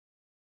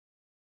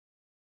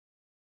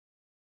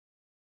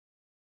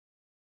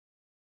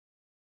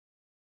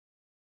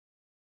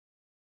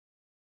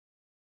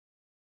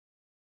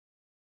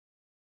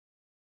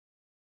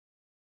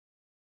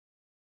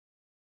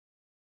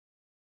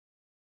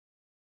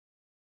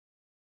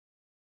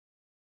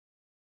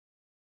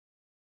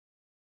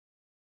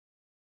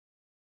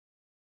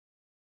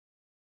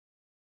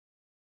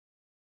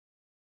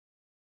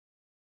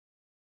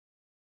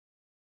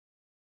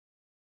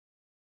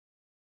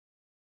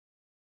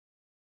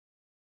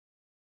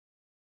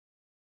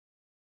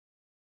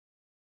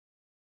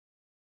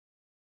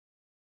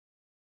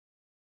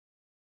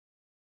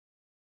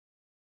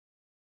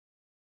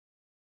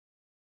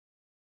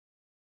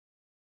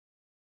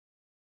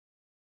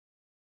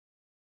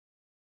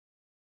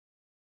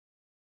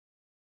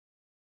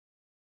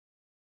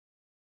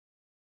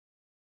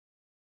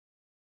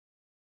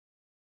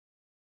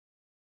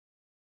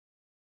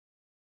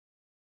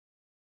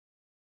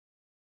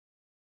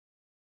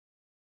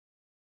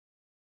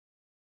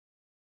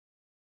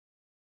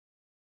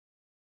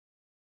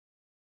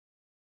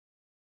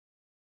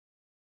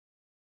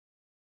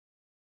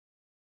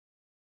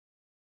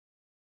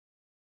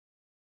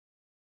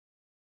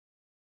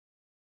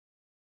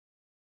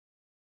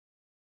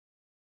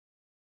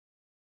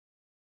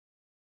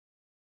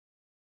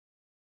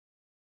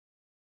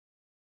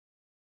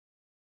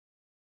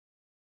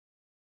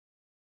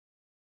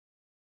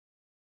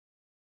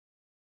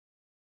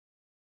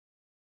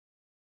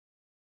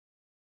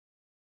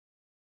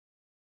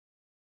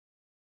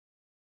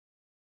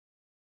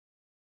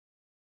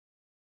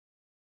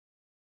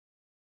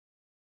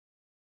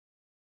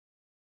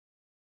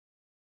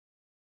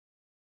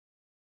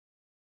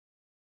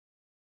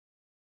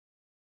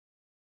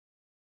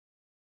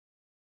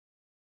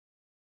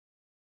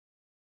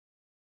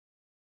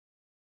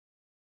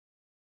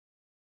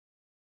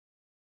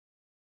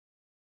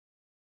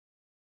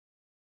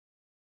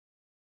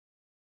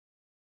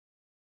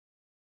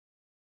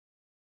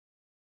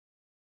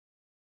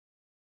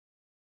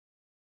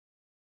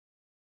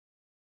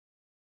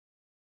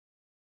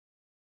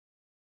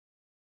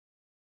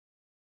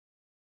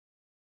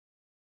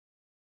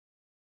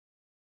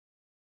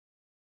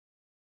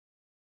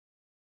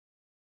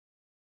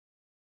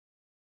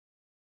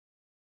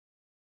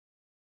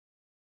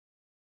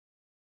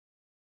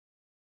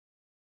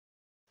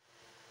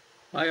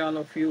Hi all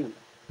of you.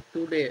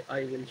 Today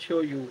I will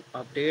show you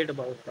update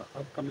about the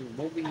upcoming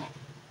movie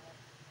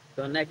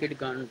The Naked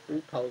Gun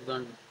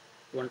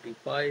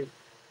 2025.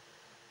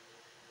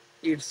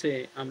 It's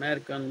a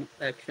American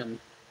action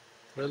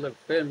thriller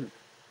film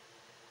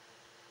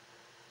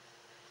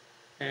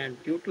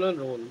and title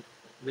role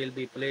will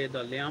be played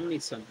the Liam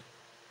Neeson.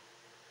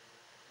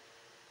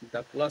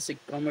 The classic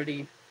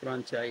comedy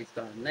franchise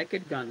The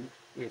Naked Gun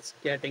is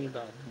getting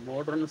the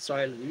modern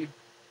style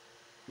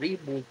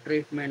reboot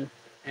treatment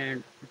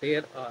and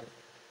there are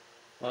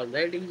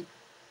already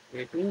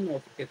a ton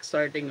of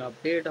exciting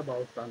update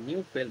about the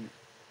new film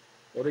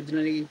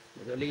originally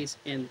released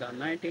in the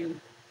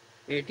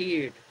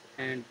 1988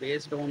 and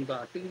based on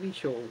the TV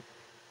show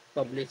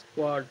Public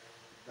Squad.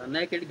 The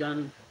Naked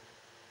Gun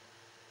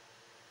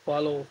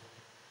follow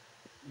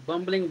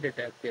bumbling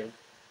detective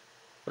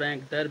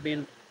Frank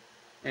Durbin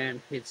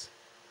and his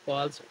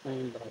pals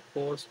on the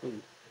force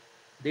too.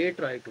 They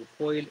try to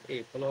foil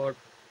a plot,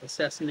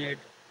 assassinate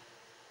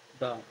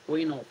the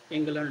Queen of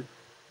England,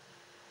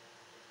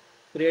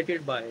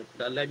 created by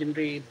the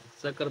legendary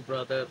Zucker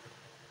brother.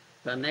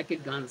 The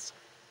Naked Gun's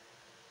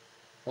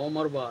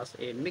humor was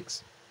a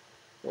mix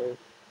of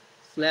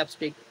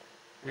slapstick,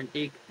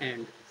 antique,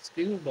 and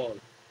screwball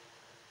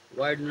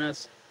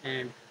wideness,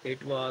 and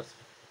it was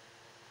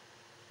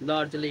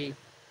largely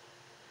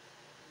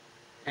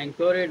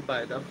anchored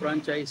by the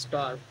franchise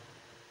star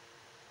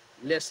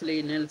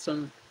Leslie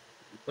Nielsen's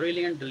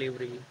brilliant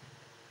delivery.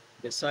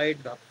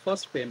 Beside the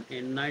first film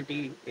in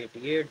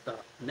 1988, The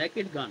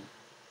Naked Gun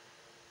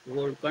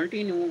would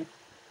continue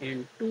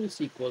in two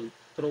sequels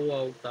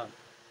throughout the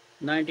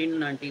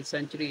 1990th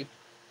century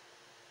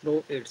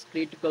through its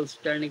critical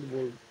standing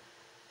would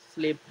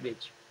slip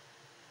which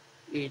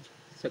each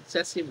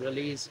successive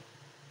release.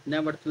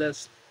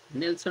 Nevertheless,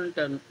 Nielsen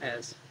turned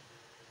as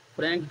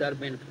Frank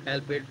Durbin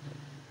helped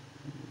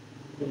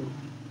to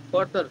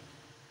further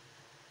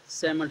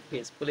cement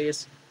his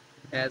place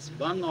as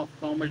one of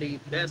comedy's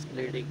best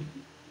leading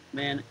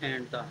men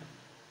and the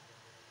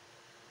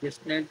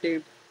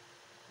distinctive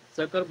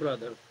Zucker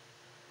brothers'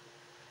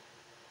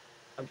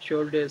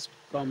 absurdist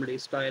comedy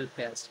style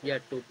has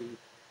yet to be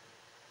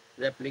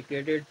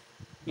replicated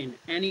in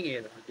any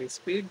era.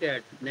 Despite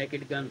that,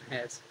 Naked Gun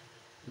has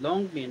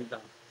long been the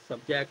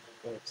subject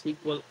of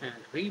sequel and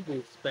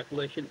reboot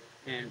speculation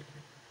and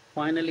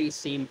finally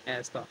seems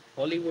as the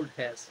Hollywood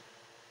has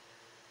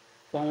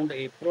found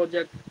a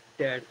project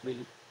that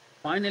will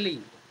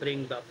finally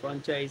bring the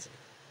franchise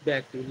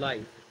back to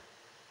life.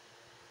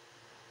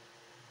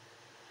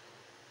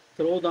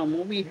 Though the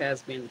movie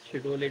has been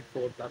scheduled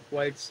for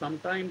quite some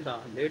time, the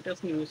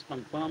latest news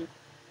confirmed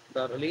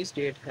the release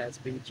date has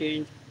been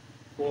changed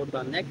for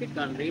the Naked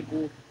Gun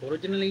reboot,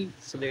 originally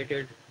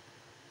slated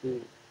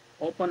to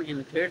open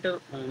in theater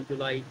on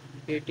July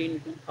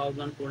 18,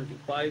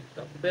 2025.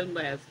 The film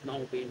has now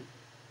been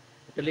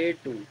delayed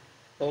to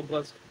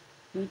August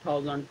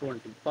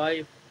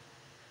 2025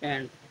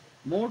 and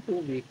more 2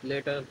 weeks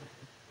later,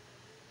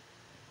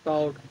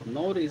 thought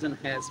no reason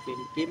has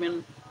been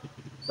given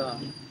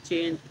the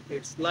change.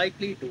 It's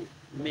likely to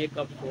make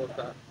up for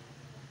the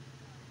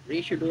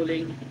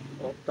rescheduling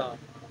of the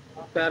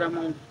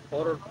Paramount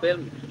horror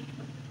film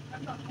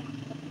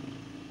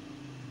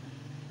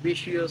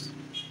Vicious,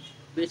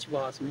 which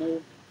was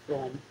moved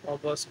from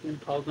August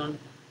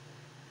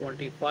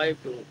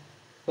 2025 to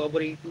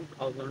February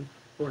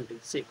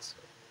 2026.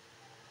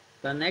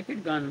 The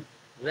Naked Gun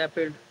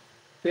rapid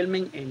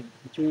filming in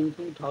June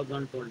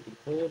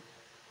 2024.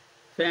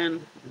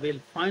 Fans will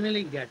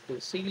finally get to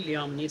see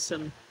Liam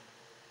Neeson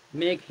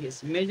make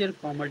his major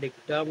comedic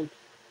debut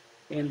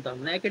in the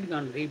Naked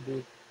Gun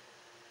reboot,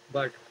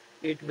 but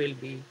it will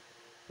be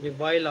a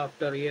while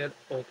after a year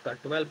of the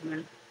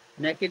development.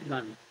 Naked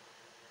Gun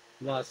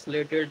was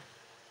slated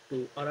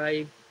to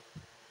arrive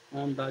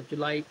on the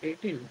July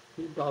 18,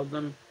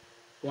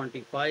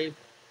 2025.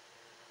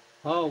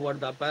 However,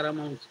 the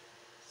Paramount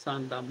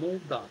Santa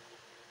moved the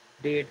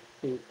date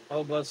to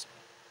August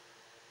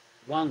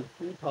 1,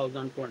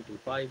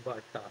 2025,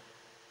 but the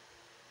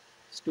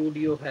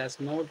studio has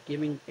not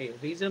given a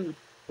reason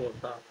for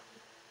the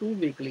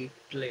two-weekly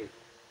delay.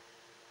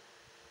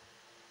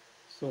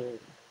 So,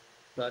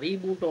 the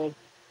reboot of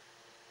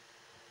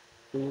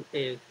to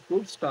a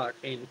good start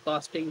in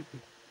casting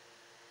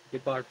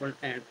department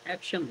and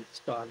action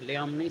star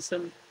Liam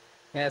Neeson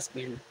has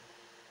been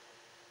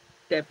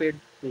tapped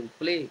to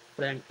play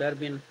Frank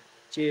Durbin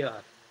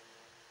Jr.,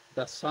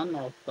 the son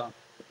of the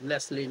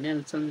Leslie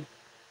Nielsen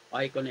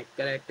iconic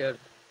character.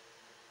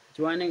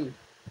 Joining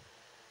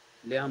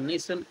Liam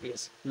Neeson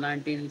is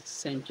 19th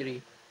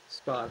century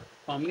star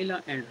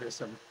Pamela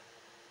Anderson,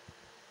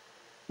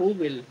 who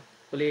will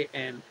play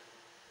an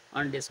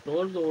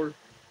undisclosed role,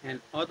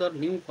 and other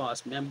new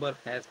cast member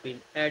has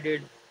been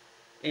added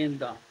in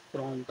the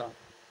from the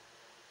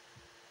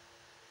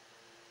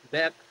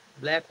back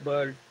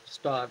Blackbird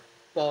star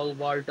Paul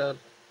Walter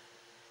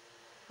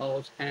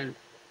House and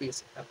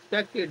is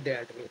expected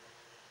that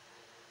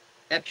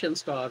action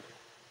star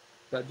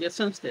the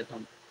Jason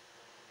Statham,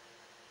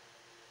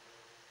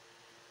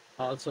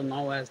 also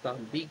known as the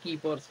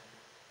Beekeepers,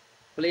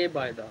 played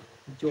by the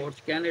George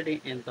Kennedy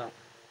in the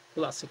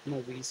classic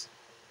movies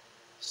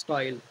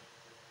style.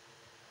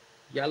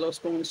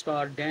 Yellowstone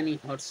star Danny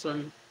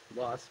Hudson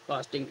was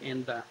casting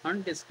in the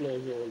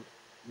undisclosed role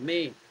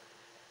May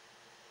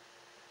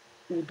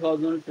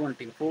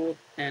 2024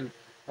 and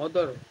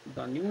other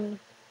the new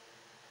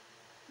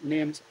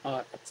names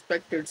are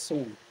expected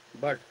soon.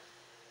 But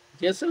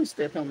Jason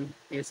Statham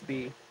is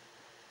the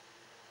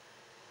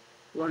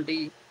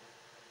 25%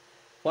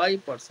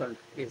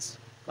 is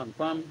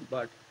confirmed,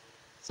 but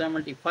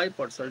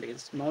 75%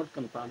 is not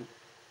confirmed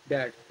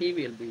that he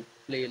will be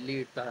play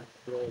lead the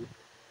role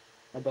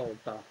about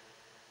the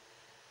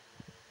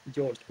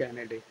George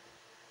Kennedy.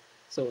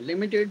 So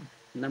limited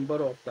number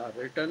of the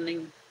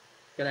returning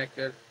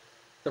characters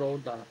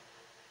through the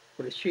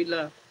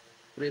Priscilla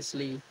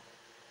Presley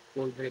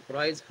will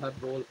reprise her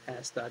role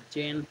as the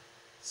Jane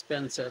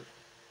Spencer.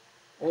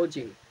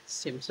 O.J.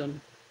 Simpson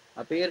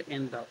appeared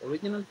in the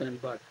original film,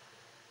 but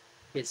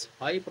his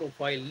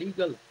high-profile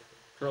legal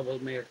trouble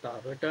made the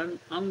return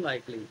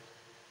unlikely.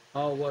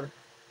 However,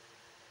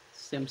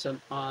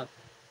 Simpson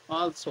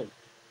also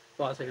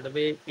passed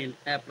away in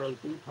April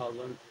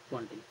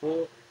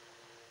 2024.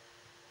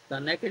 The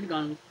Naked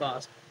Gun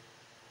cast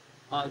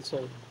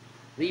also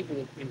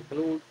reboot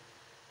include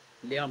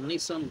Liam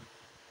Neeson,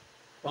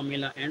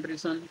 Pamela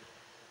Anderson,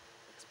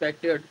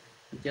 expected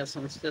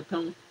Jason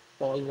Statham,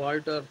 Paul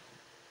Walter,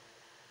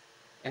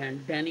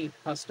 and Danny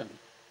Huston,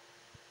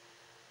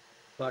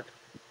 but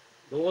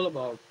all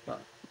about the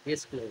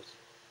disclosed.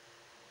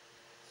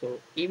 So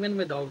even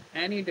without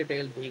any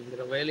detail being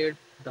revealed,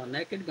 the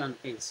Naked Gun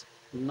is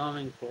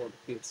known for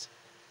its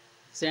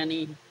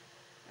zany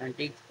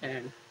antics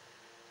and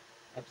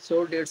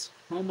absurd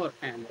humor,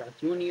 and the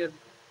junior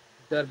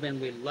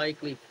Durbin will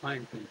likely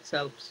find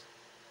himself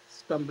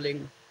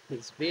stumbling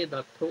his way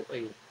through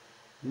a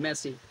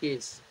massive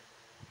case.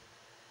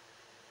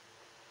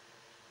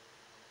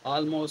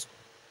 Almost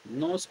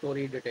no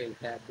story detail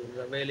have been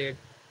revealed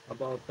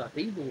about the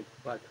reboot,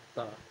 but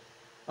the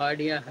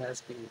idea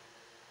has been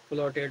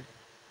floated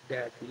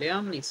that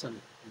Liam Neeson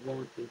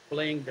won't be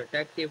playing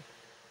Detective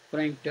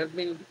Frank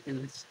Durbin.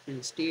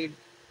 Instead,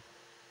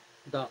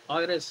 the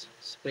Irish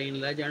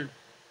Spain legend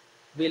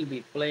will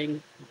be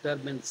playing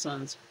Durbin's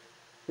son,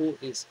 who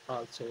is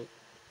also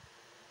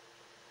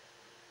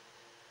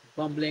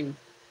bumbling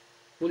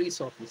police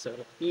officer.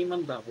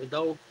 Even though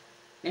without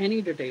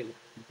any detail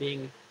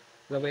being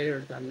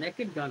revealed, the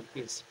Naked Gun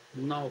is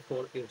now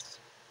for its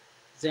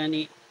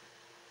zany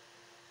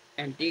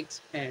antiques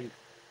and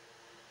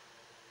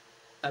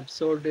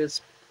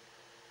absurdist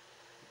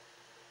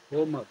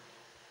humor,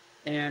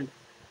 and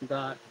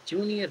the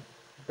junior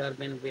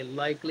Durbin will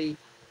likely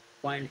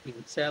find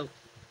himself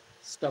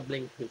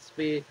stumbling his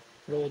way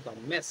through the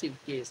massive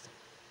case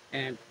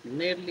and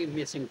nearly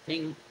messing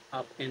things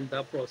up in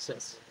the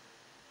process.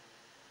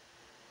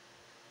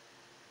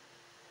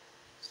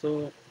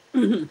 So,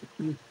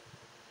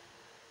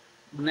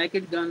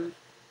 Naked Gun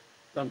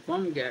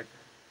confirmed that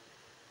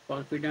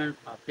confident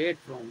update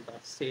from the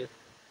Seth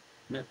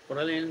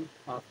MacFarlane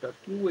after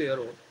 2 years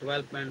of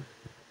development.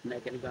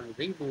 Naked Gun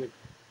reboot,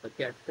 the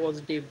get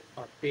positive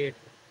update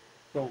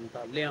from the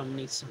Liam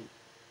Neeson.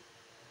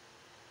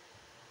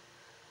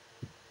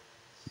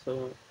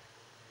 So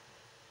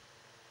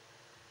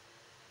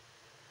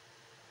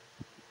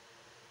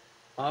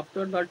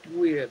after the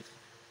 2 years,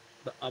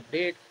 the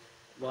update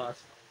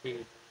was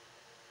a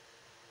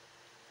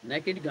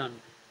Naked Gun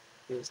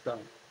is the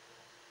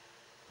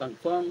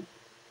confirmed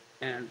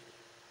and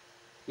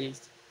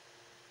is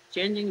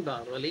changing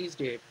the release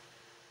date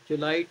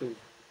July to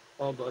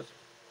August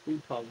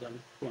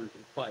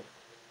 2025.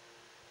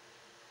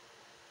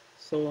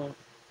 So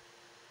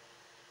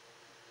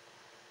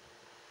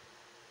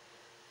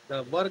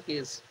the work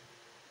is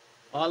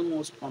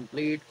almost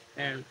complete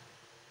and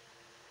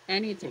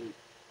anything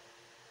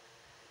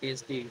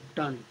is the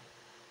done,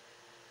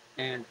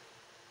 and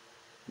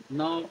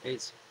now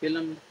is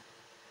film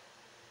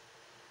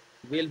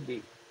will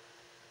be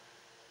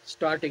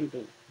starting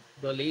to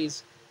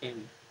release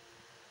in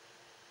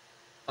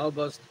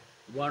August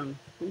 1,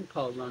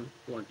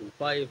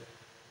 2025.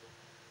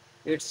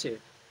 It's a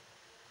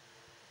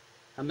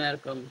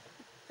American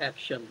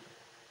action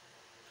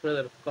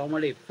thriller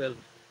comedy film,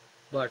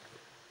 but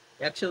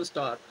action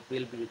star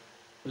will be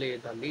play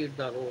the lead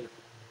the role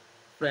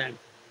Frank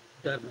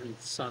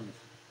Derman's son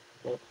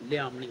of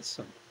Liam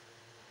Neeson.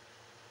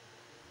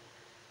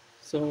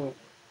 So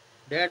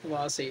that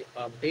was a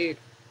update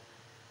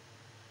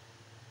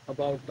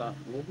about the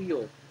movie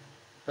of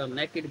The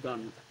Naked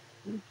Gun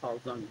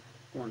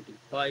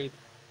 2025.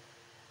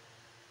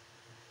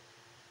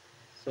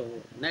 So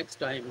next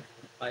time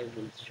I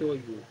will show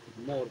you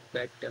more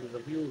fact and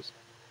reviews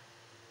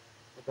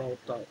about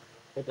the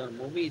other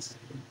movies.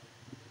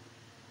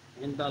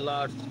 In the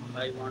last,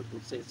 I want to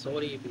say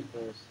sorry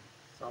because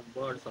some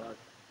words are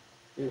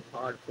too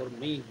hard for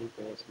me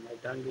because my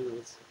tongue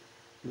is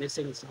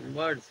missing some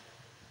words.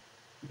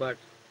 But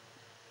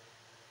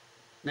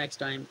next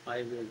time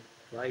I will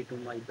try to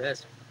my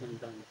best in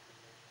the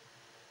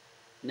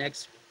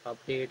next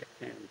update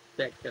and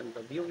fact and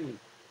reviewing.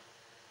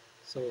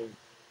 So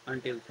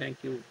until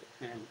thank you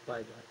and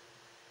bye bye.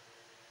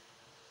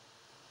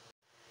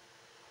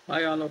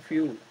 Hi all of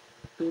you.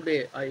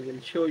 Today I will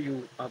show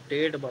you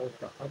update about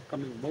the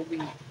upcoming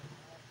movie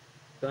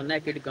The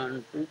Naked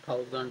Gun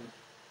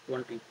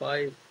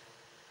 2025.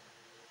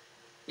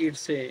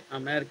 It's a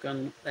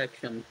American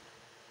action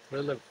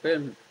thriller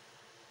film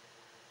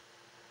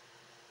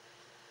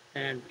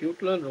and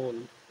titular role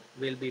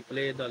will be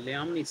played the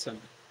Liam Neeson.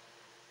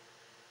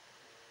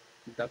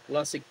 The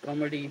classic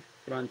comedy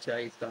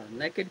franchise The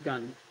Naked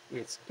Gun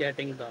is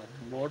getting the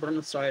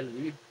modern style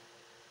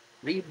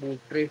reboot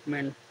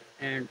treatment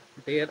and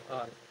there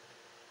are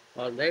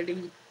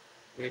already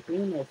a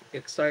ton of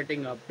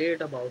exciting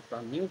update about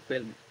the new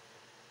film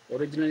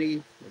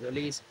originally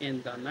released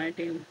in the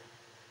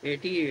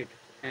 1988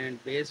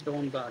 and based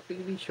on the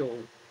TV show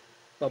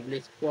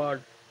published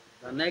Squad.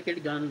 The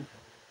Naked Gun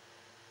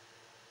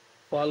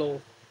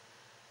follow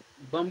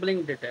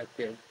bumbling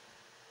detective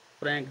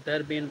Frank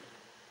Durbin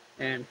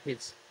and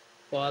his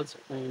pals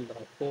on the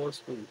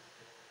force too.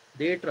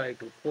 They try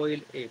to foil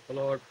a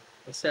plot,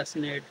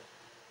 assassinate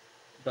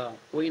the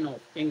Queen of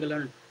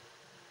England,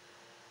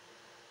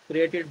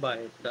 created by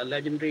the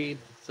legendary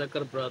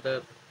Zucker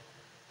brother.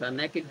 The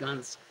Naked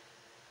Gun's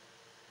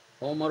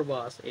humor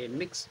was a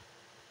mix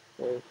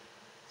of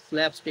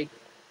slapstick,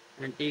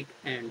 antique,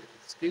 and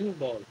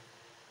screwball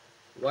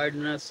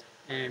wideness,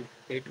 and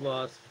it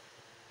was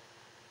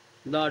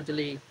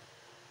largely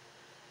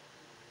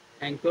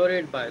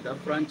anchored by the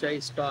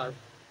franchise star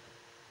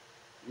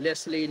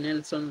Leslie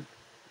Nielsen's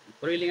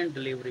brilliant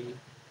delivery.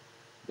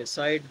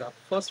 Beside the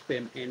first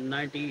film in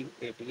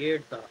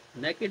 1988, The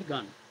Naked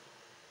Gun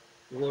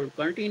would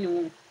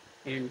continue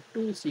in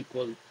two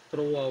sequels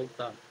throughout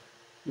the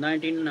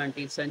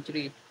 1990th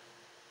century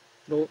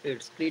through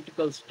its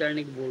critical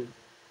standing would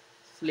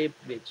slip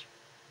which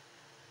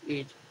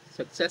each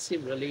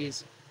successive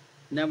release.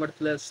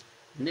 Nevertheless,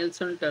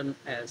 Nielsen turned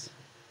as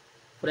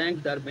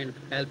Frank Durbin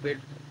helped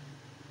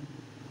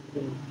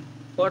to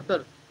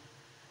further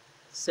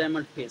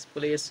cement his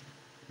place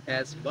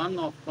as one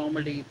of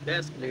comedy's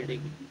best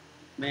leading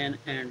men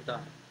and the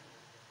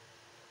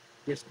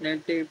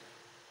distinctive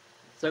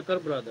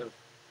Zucker brothers'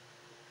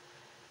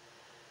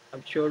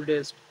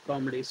 absurdist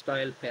comedy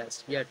style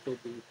has yet to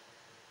be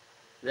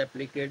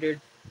replicated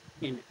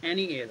in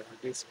any era.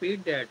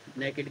 Despite that,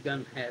 Naked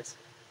Gun has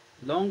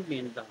long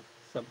been the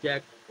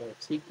subject of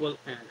sequel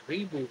and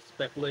reboot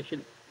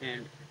speculation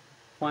and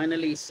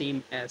finally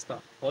seems as the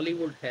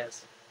Hollywood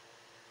has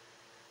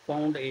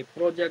found a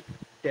project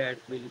that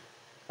will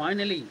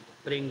finally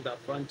bring the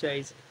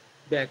franchise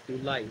back to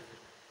life.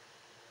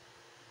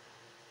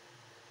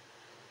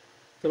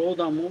 Though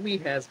the movie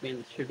has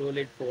been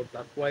scheduled for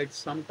quite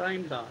some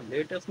time, the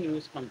latest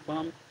news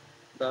confirmed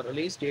the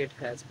release date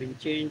has been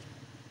changed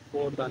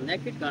for the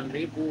Naked Gun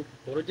reboot,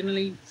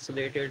 originally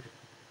slated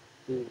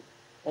to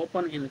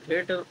open in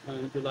theater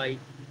on July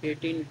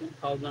 18,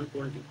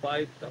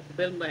 2025. The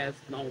film has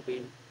now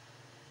been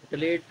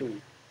delayed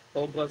to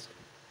August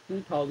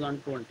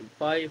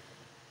 2025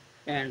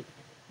 and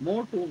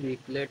more 2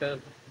 weeks later,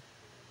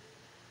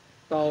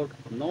 thought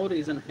no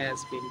reason has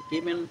been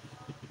given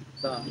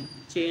the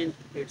change.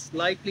 It's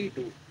likely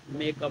to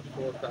make up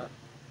for the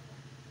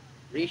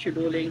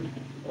rescheduling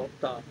of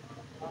the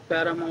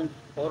Paramount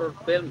horror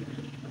film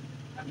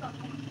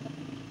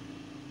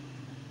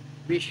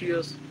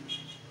Vicious,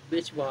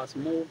 which was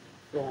moved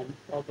from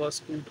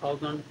August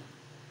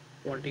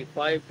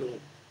 2025 to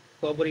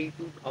February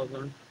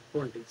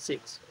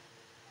 2026.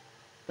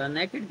 The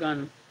Naked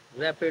Gun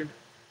rapid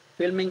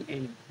filming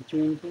in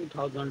June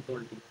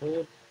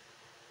 2024.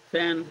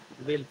 Fans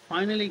will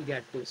finally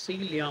get to see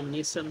Liam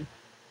Neeson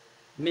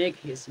make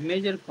his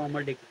major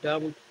comedic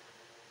debut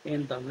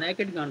in the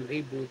Naked Gun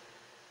reboot,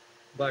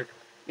 but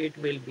it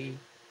will be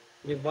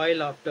a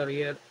while after a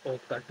year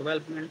of the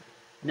development.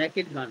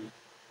 Naked Gun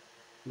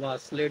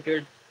was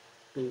slated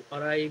to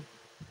arrive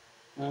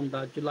on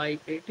the July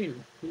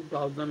 18,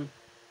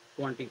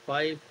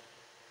 2025.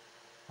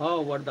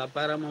 However, the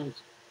Paramount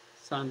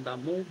Sun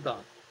moved the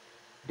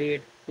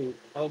date to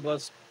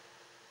August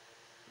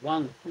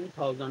 1,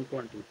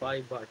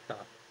 2025, but the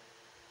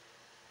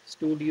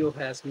studio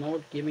has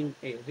not given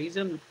a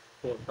reason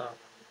for the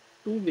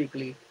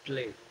two-weekly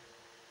delay.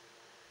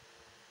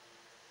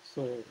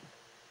 So,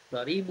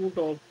 the reboot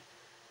of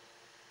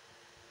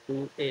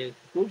to a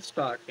good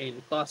start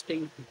in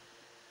casting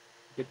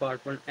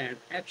department and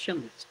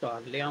action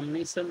star Liam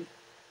Neeson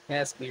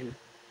has been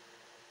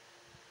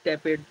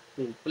tapped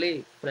to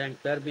play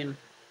Frank Durbin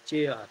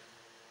Jr.,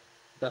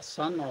 the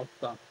son of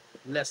the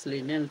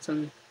Leslie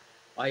Nielsen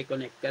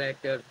iconic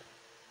character.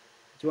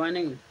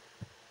 Joining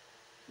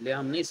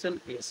Liam Neeson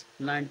is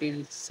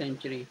 19th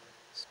century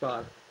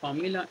star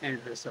Pamela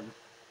Anderson,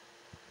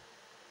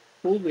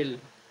 who will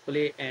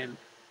play an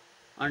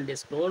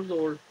undisclosed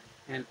role,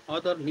 and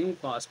other new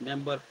cast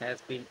member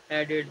has been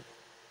added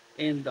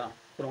in the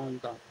from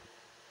the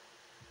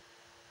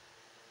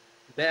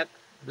back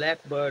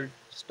Blackbird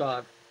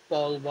star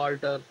Paul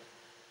Walter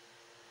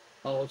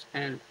House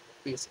and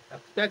is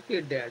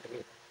expected that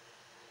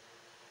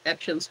a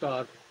action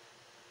star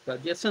The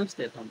Jason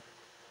Statham,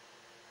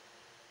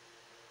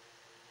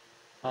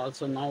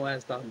 also known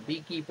as the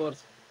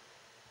Beekeepers,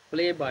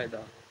 played by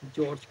the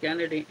George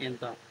Kennedy in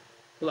the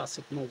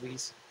classic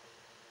movies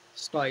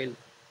style.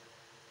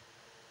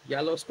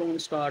 Yellowstone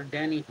star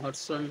Danny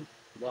Hudson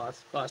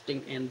was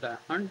casting in the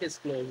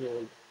undisclosed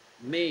role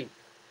May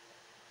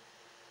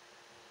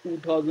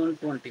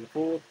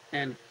 2024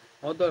 and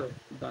other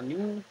the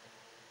new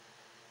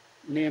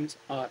names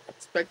are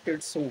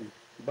expected soon.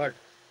 But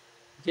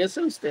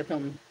Jason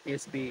Statham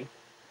is the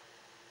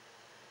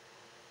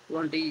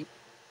 25%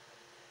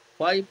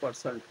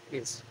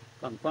 is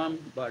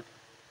confirmed, but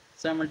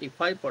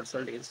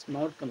 75% is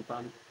not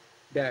confirmed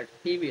that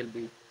he will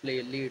be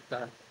play lead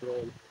the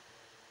role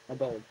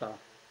about the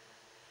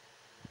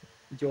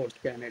George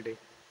Kennedy.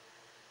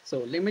 So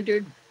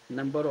limited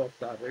number of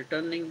the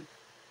returning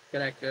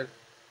character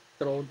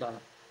through the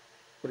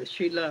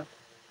Priscilla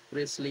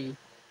Presley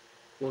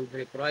would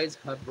reprise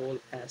her role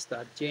as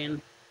the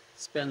Jane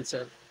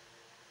Spencer.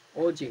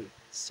 O.J.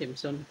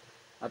 Simpson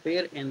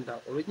appear in the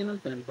original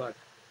film, but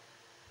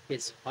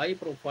his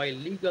high-profile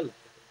legal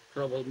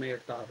trouble made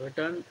the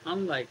return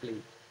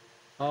unlikely.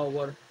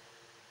 However,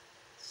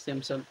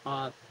 Simpson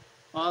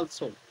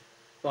also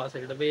passed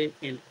away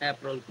in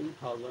April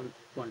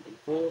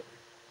 2024.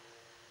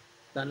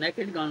 The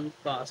Naked Gun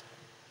cast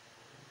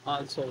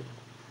also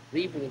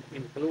reboot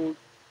include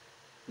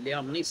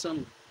Liam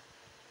Neeson,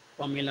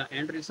 Pamela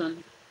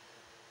Anderson,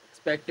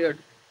 expected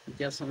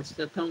Jason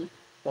Statham,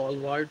 Paul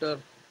Walter,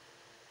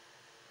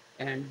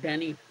 and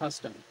Danny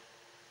Huston,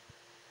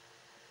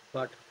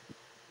 but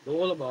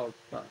all about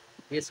the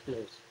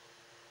disclose.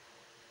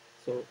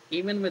 So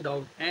even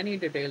without any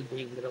detail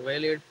being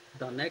revealed,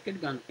 the Naked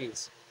Gun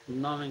is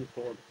known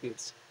for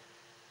its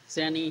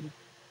zany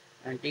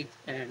antics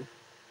and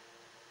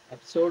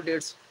absurd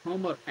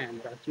humor,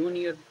 and the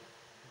junior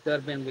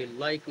Durbin will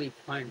likely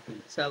find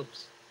himself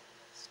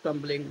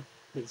stumbling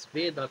his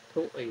way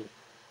through a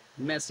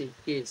massive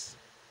case.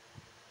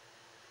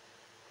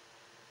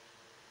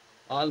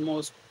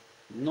 Almost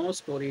no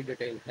story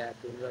detail have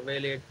been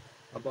revealed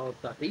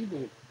about the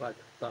reboot, but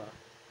the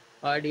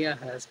idea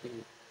has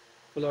been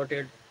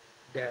floated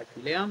that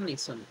Liam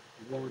Neeson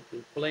won't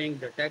be playing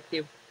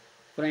Detective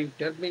Frank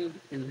Durbin.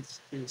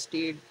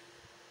 Instead,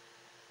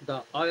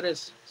 the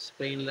Irish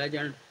Spain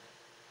legend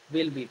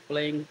will be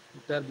playing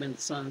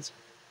Durbin's son,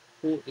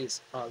 who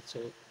is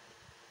also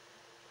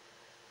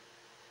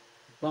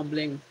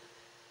bumbling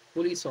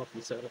police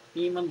officer.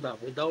 Even though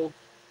without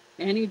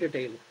any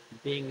detail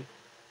being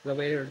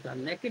revealed, the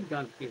Naked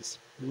Gun is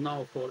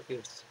now for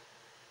its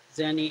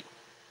zany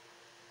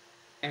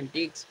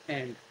antiques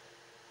and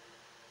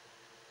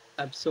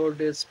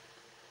absurdist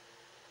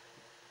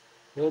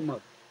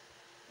humor,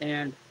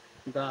 and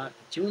the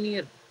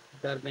junior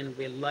Darwin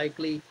will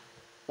likely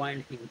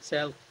find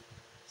himself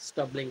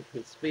stumbling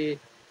his way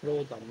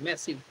through the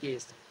massive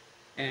case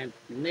and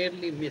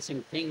nearly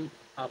messing things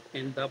up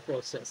in the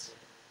process.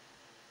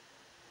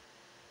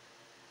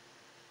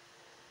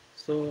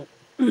 So,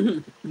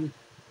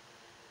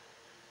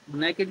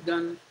 Naked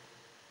Gun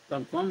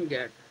confirmed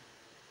get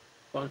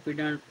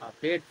confident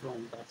update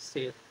from the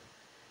Seth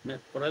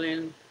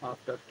MacFarlane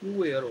after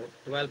 2 years of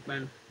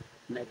development.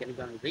 Naked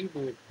Gun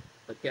reboot,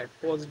 the get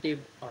positive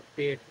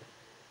update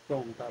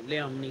from the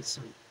Liam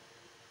Neeson.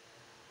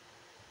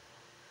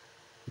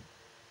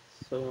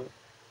 So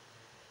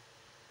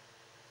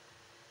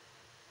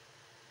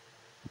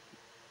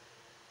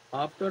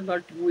after the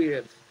 2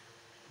 years,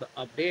 the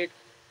update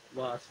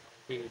was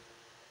a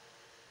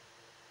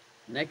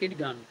Naked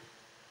Gun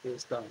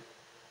is the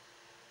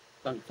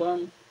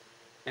confirmed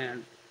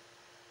and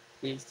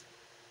is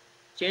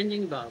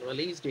changing the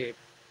release date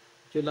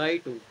July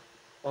to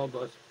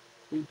August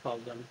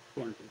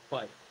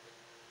 2025.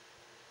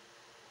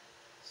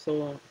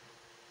 So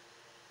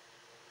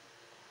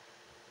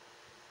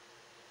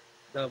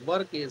the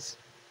work is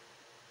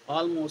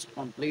almost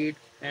complete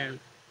and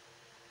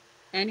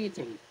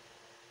anything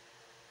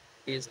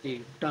is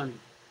the done,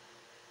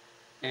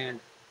 and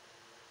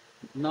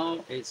now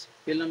its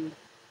film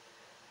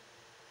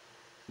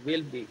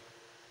will be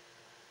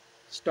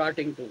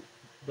starting to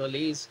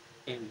release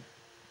in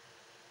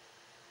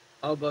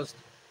August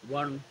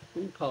 1,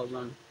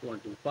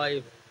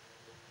 2025.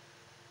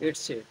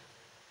 It's a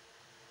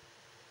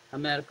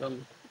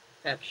American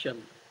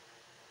action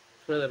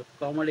thriller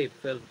comedy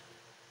film,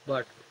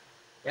 but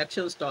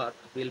action star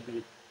will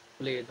be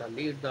play the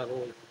lead the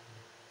role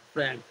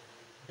Frank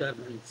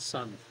Derman's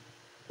son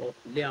of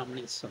Liam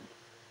Neeson.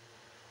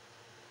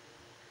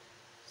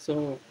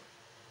 So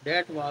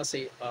that was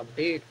a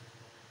update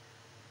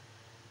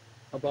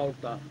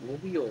about the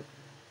movie of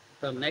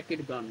The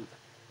Naked Gun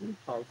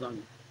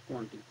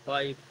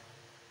 2025.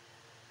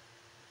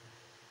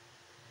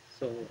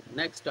 So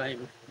next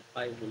time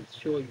I will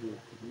show you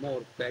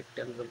more fact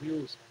and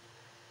reviews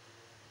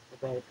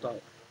about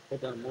the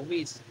other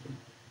movies.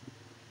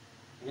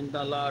 In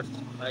the last,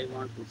 I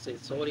want to say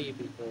sorry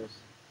because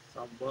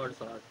some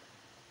words are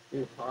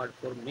too hard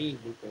for me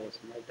because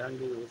my tongue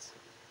is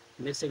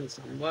missing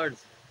some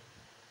words.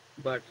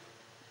 But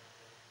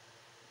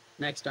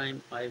Next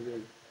time I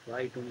will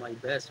try to my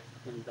best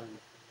in the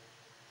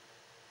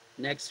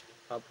next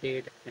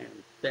update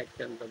and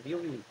second the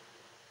viewing.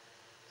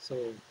 So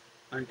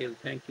until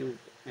thank you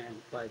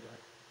and bye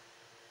bye.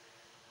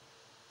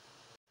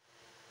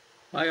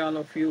 Hi all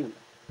of you.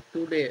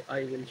 Today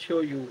I will show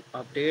you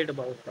update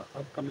about the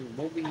upcoming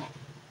movie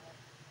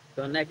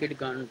The Naked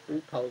Gun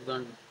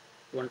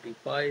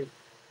 2025.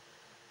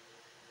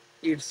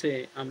 It's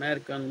a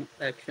American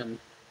action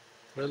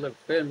thriller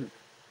film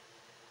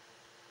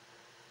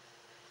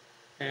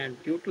and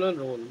title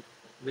role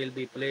will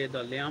be played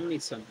the Liam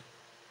Neeson.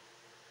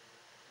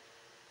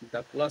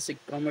 The classic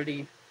comedy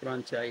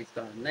franchise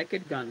The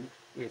Naked Gun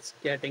is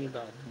getting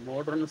the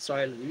modern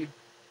style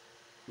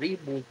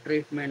reboot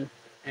treatment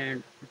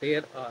and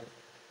there are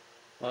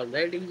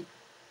already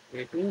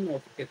a ton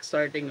of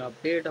exciting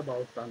update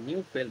about the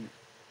new film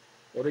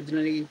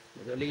originally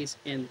released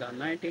in the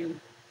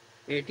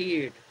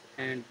 1988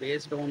 and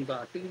based on the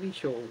TV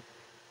show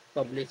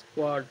published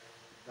Squad.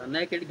 The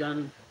Naked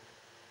Gun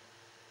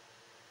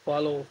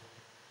follow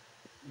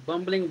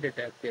bumbling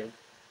detective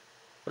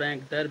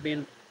Frank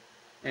Durbin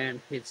and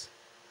his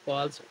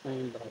pals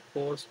on the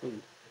force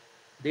too.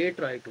 They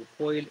try to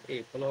foil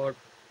a plot,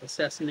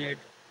 assassinate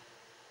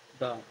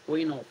the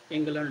Queen of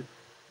England,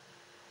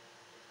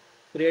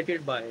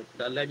 created by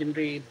the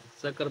legendary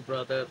Zucker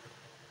brother.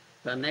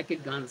 The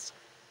Naked Gun's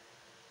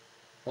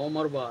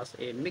humor was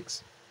a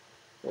mix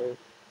of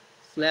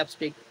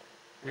slapstick,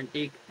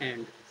 antique,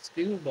 and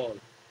screwball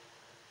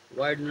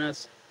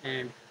wideness,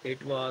 and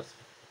it was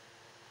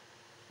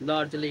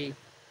largely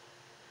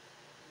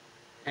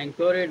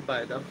anchored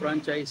by the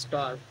franchise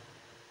star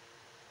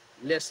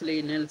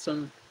Leslie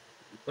Nielsen's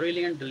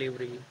brilliant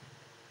delivery.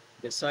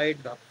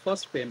 Beside the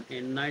first film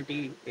in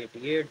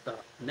 1988, The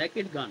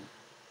Naked Gun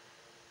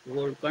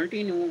would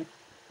continue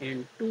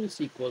in two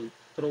sequels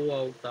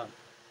throughout the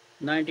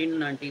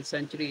 1990th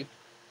century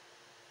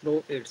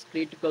through its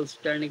critical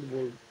standing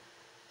would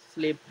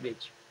slip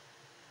which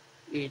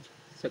each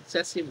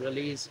successive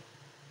release.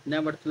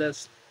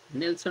 Nevertheless,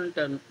 Nielsen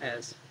turned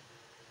as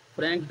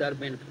Frank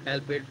Durbin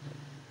helped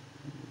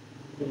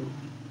to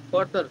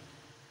further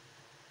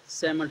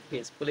cement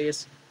his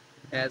place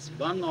as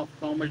one of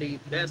comedy's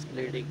best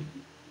leading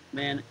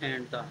men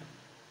and the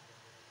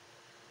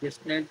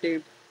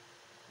distinctive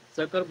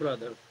Zucker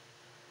brothers'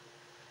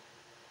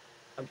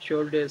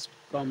 absurdist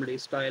comedy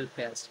style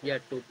has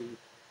yet to be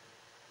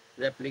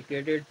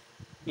replicated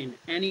in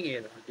any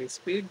era.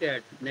 Despite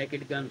that,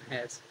 Naked Gun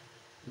has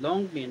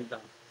long been the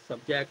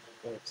subject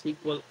of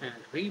sequel and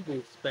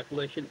reboot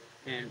speculation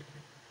and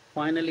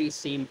finally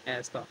seems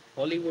as the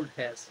Hollywood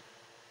has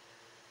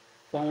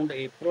found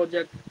a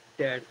project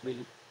that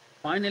will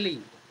finally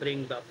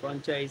bring the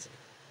franchise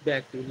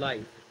back to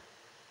life.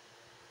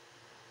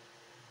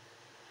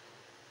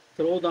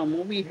 Though the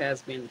movie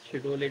has been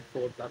scheduled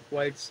for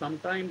quite some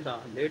time, the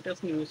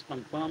latest news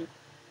confirmed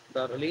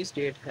the release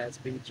date has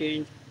been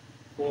changed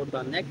for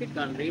the Naked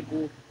Gun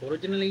reboot,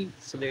 originally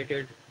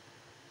slated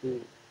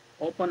to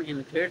open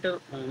in theater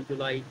on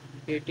July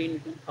 18,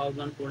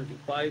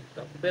 2025.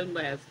 The film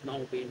has now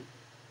been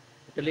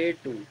delayed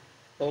to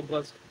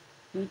August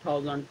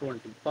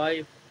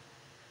 2025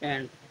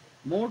 and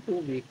more 2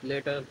 weeks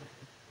later,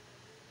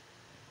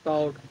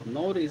 thought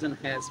no reason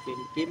has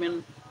been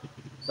given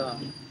the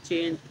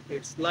change.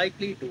 It's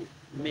likely to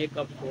make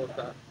up for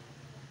the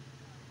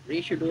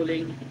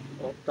rescheduling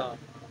of the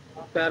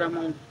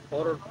Paramount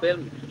horror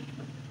film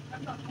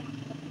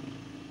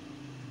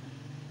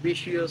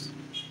Vicious,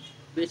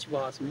 which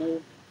was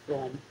moved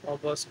from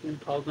August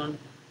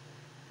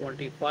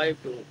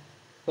 2025 to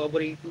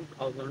February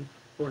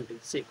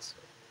 2026.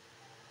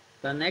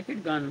 The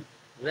Naked Gun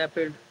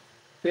rapid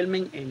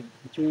filming in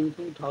June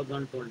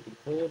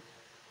 2024.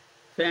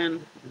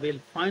 Fans will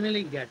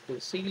finally get to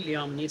see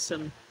Liam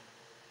Neeson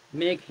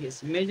make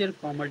his major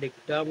comedic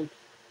debut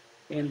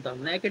in the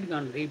Naked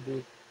Gun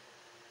reboot,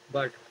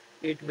 but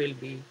it will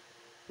be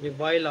a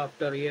while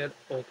after a year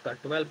of the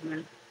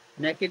development.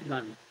 Naked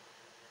Gun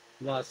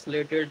was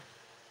slated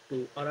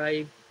to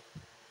arrive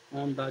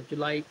on the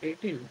July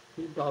 18,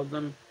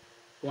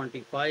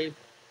 2025.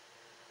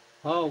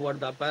 However,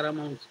 the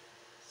Paramount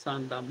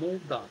Santa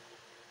moved the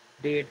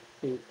date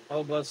to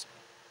August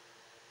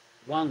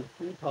 1,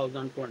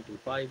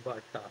 2025,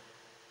 but the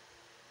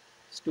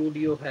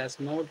studio has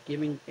not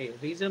given a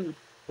reason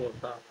for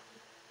the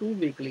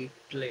two-weekly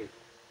delay.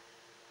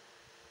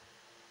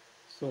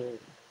 So,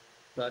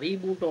 the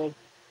reboot of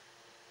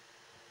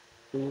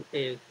to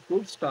a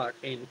good start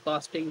in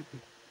casting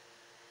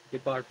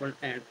department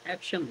and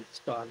action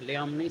star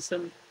Liam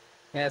Neeson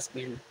has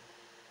been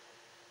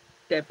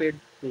tapped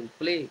to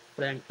play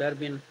Frank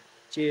Durbin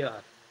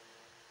Jr.,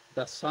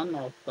 the son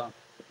of the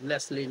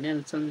Leslie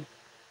Nielsen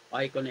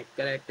iconic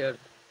character.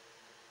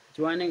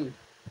 Joining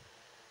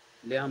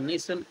Liam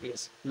Neeson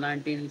is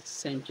 19th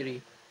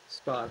century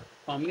star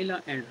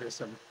Pamela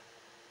Anderson,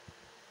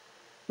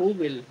 who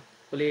will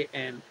play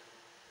an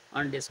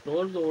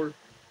undisclosed role,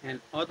 and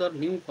other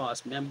new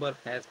cast member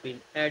has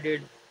been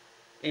added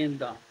in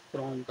the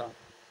from the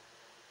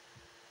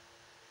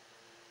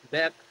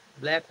Black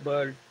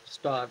Blackbird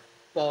star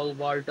Paul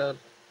Walter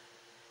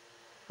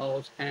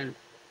House and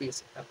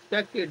is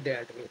expected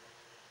that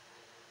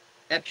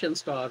a action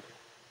star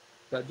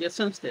the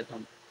Jason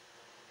Statham,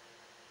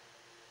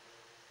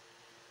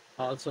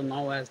 also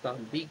known as the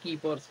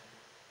Beekeepers,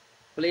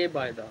 play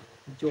by the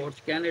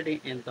George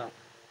Kennedy in the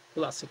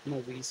classic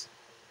movies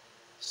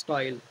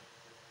style.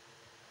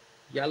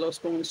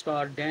 Yellowstone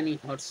star Danny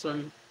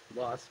Hudson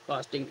was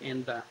casting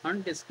in the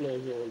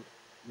undisclosed role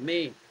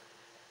May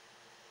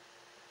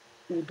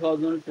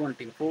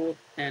 2024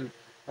 and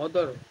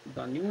other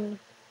the new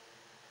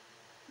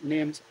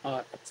names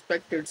are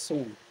expected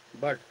soon.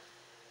 But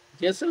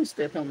Jason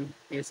Statham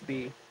is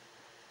the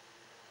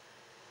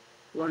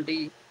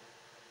 25%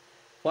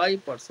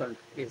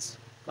 is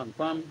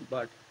confirmed,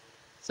 but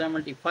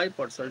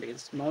 75%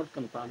 is not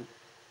confirmed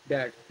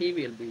that he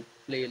will be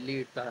play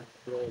lead the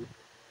role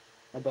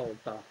about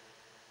the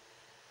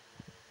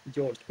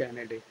George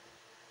Kennedy.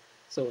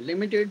 So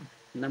limited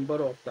number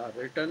of the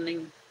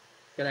returning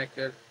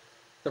character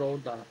through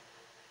the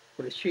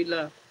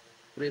Priscilla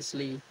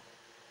Presley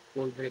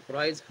will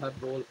reprise her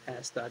role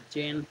as the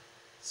Jane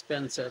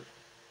Spencer.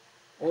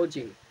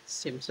 O.J.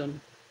 Simpson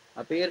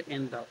appear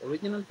in the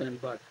original film,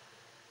 but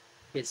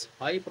his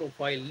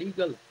high-profile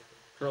legal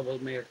trouble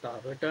made the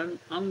return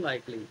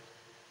unlikely.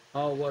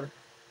 However,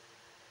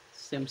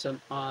 Simpson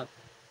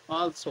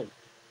also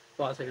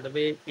passed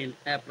away in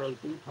April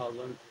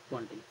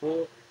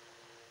 2024.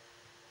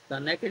 The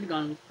Naked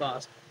Gun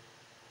cast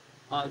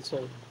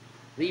also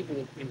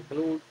reboot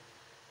include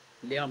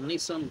Liam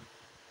Neeson,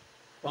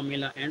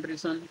 Pamela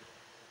Anderson,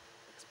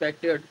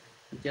 expected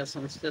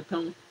Jason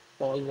Statham,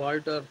 Paul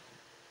Walter,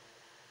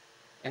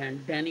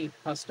 and Danny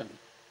Huston,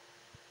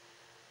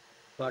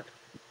 but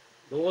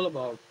all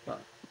about the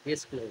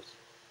disclosed.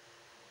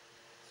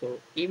 So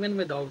even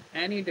without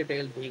any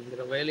detail being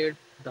revealed,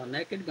 the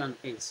Naked Gun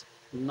is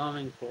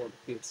known for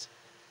its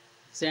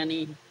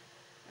zany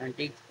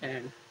antics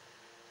and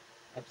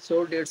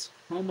absurd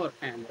humor,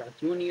 and the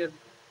junior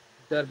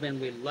Durbin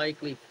will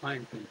likely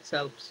find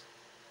himself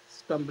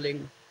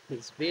stumbling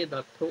his way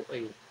through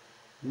a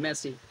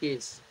massive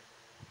case.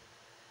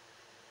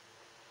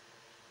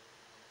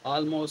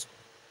 Almost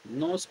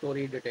no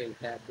story detail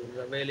have been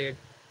revealed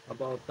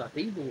about the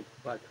reboot,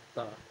 but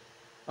the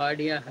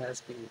idea has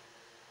been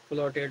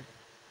floated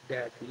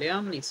that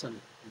Liam Neeson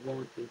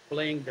won't be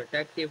playing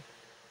Detective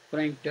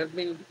Frank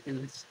Durbin.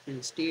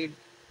 Instead,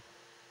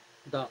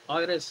 the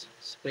Irish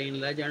Spain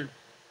legend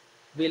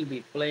will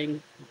be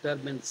playing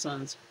Durbin's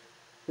son,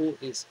 who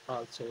is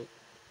also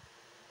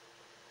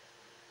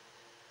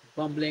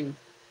bumbling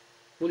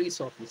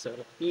police officer.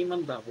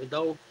 Even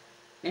without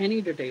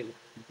any detail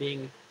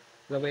being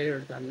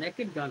revealed, the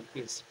Naked Gun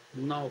is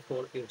now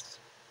for its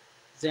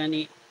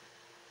zany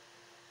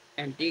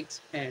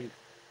antiques and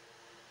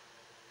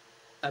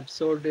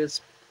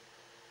absurdist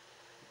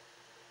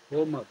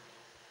humor,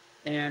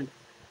 and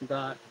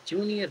the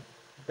junior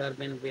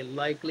Durbin will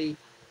likely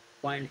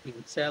find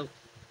himself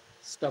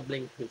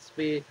stumbling his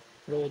way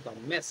through the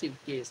massive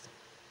case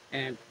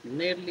and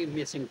nearly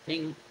messing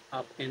things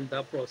up in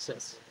the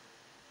process.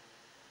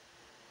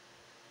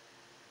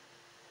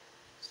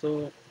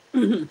 So,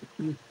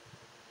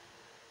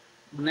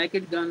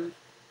 Naked Gun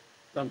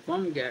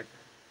confirmed that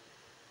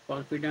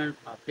confident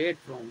update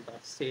from the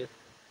Seth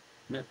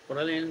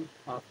MacFarlane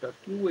after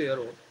 2 years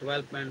of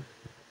development.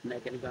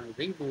 Naked Gun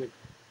reboot,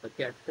 the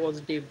get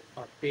positive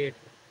update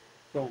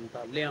from the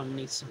Liam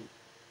Neeson.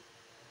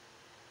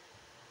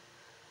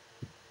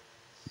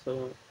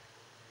 So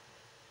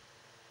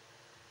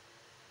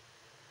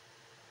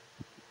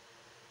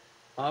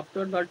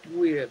after the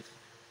 2 years,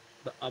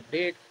 the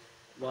update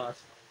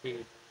was a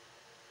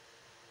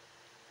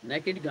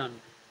Naked Gun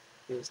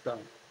is the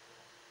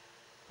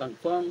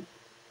confirmed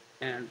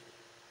and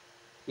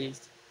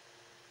is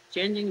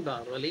changing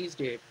the release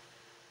date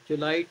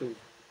July to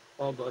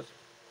August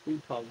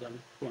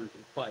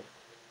 2025.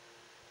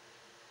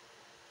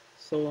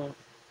 So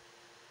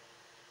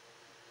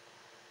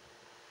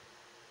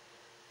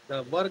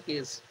the work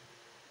is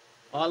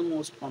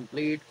almost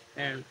complete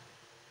and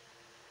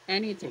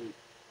anything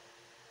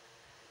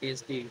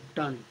is the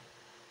done,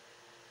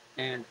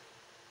 and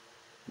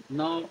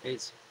now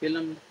is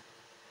film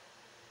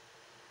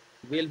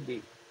will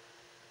be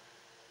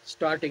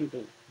starting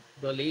to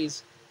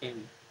release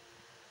in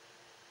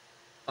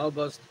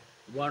August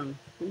 1,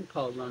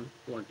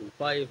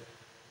 2025.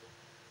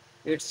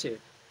 It's a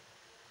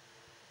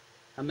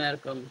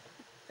American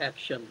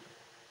action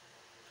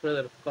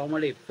thriller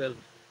comedy film,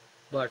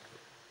 but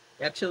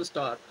action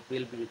star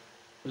will be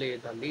play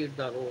the lead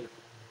the role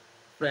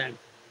Frank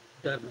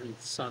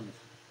Derman's son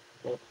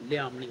of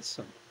Liam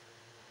Neeson.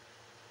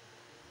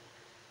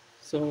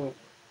 So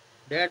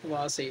that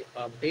was a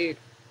update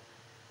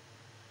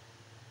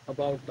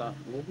about the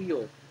movie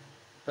of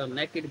The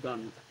Naked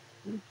Gun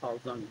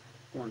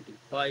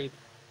 2025.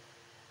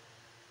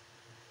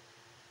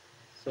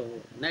 So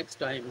next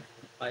time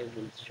I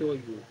will show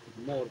you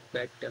more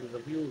fact and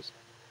reviews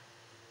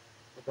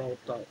about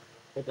the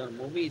other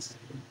movies.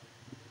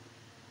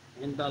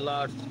 In the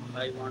last,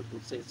 I want to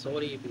say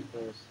sorry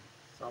because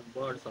some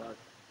words are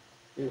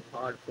too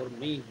hard for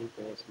me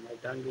because my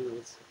tongue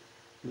is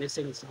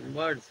missing some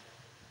words.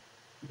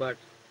 But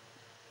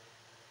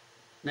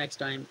next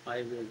time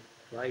I will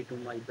try to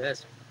my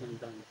best in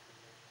the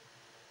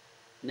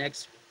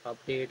next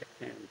update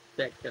and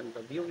second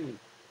reviewing.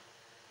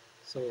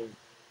 So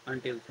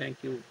until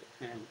thank you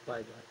and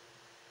bye bye.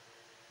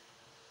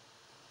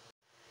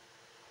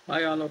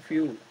 Hi all of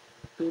you.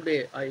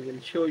 Today I will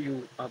show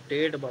you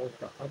update about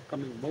the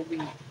upcoming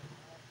movie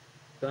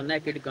The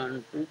Naked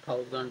Gun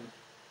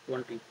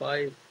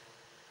 2025.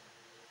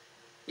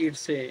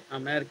 It's a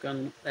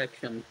American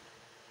action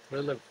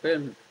thriller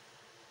film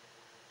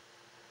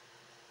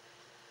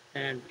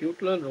and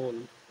titular role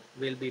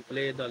will be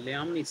played the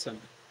Liam Neeson.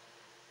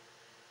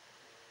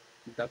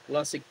 The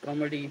classic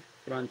comedy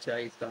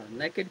franchise The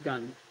Naked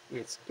Gun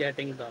is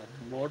getting the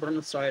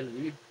modern style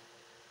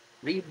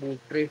reboot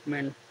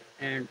treatment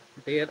and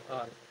there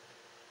are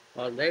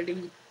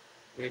already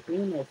a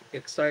ton of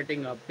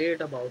exciting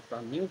update about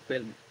the new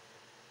film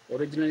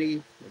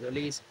originally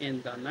released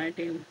in the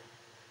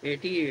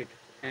 1988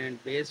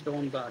 and based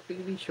on the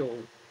TV show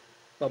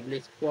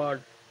published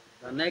Squad.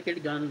 The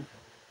Naked Gun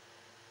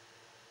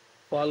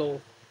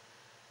follow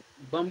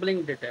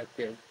bumbling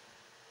detective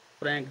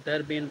Frank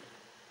Durbin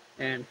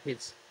and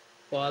his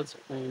pals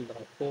on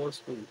the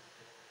force too.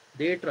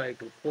 They try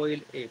to foil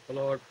a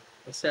plot,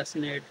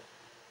 assassinate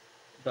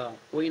the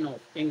Queen of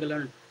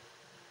England,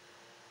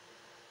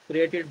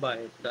 created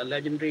by the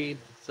legendary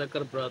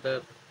Zucker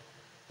brother.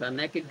 The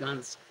Naked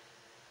Gun's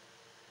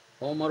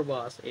humor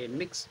was a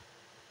mix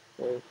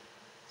of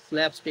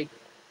slapstick,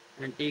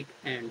 antique,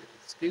 and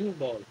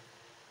screwball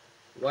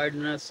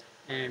wideness,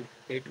 and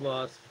it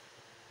was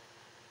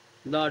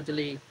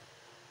largely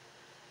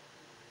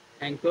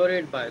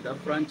anchored by the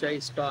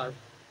franchise star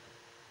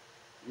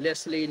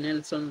Leslie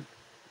Nielsen's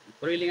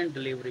brilliant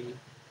delivery.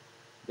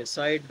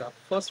 Beside the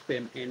first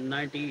film in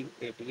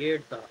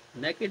 1988, The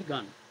Naked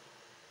Gun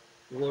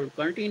would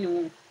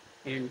continue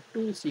in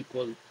two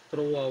sequels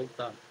throughout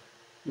the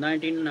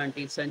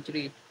 1990th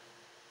century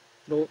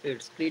through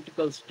its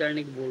critical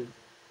standing would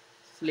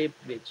slip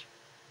which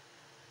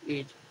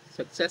each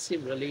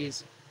successive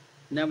release.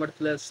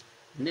 Nevertheless,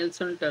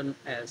 Nielsen turned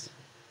as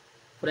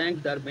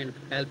Frank Durbin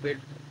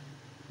helped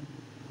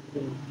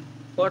to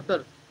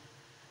further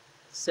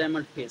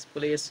cement his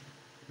place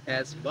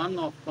as one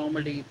of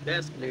comedy's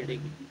best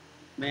leading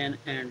men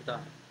and the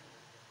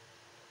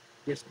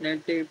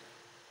distinctive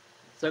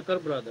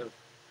Zucker brothers'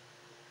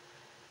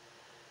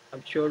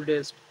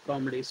 absurdist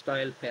comedy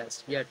style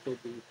has yet to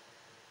be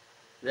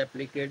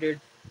replicated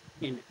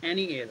in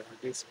any era.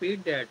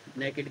 Despite that,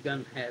 Naked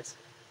Gun has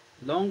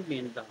long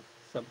been the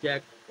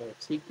subject of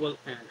sequel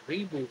and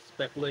reboot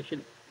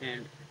speculation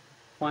and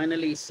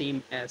finally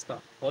seems as the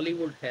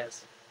Hollywood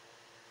has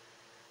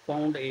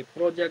found a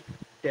project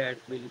that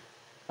will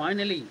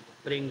finally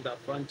bring the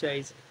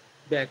franchise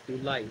back to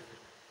life.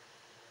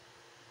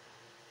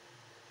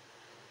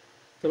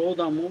 Though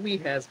the movie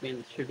has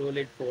been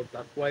scheduled for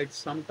quite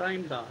some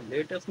time, the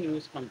latest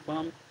news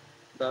confirmed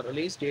the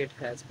release date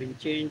has been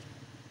changed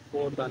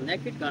for the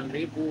Naked Gun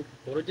reboot,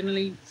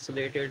 originally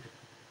slated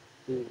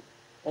to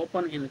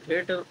open in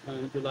theater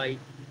on July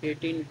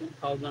 18,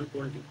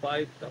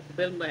 2025. The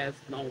film has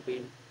now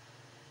been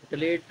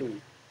delayed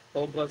to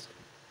August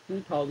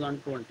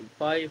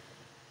 2025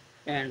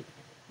 and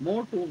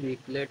more 2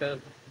 weeks later,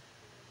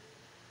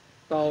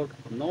 thought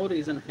no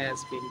reason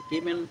has been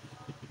given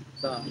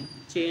the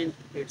change.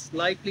 It's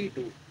likely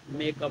to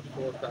make up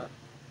for the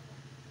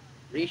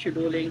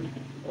rescheduling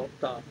of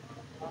the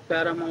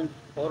Paramount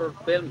horror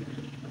film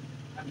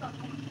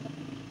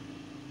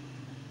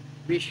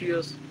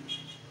Vicious,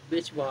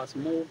 which was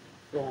moved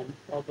from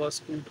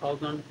August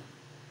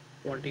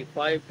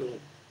 2025 to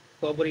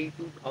February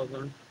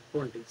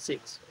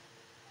 2026.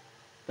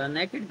 The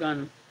Naked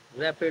Gun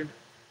rapid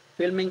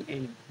filming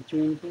in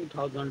June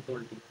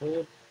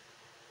 2024.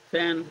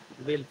 Fans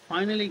will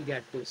finally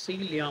get to see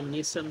Liam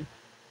Neeson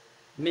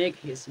make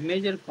his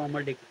major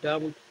comedic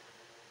debut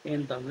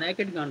in the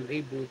Naked Gun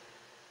reboot,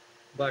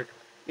 but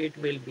it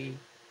will be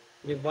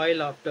a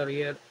while after a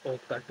year of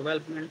the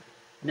development.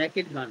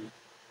 Naked Gun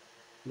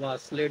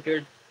was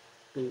slated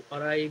to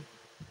arrive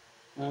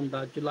on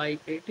the July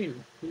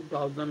 18,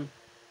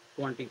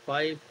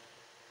 2025.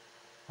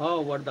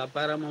 However, the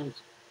Paramount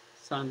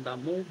Sun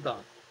moved the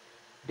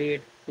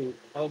date to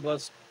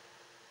August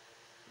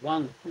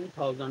 1,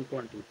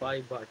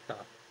 2025, but the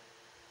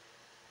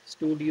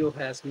studio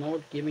has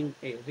not given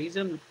a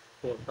reason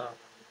for the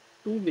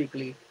 2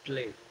 weekly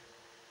delay.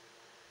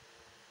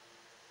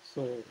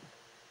 So,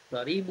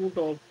 the reboot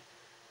of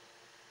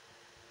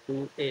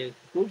to a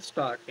good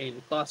start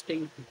in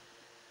casting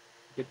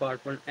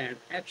department and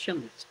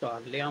action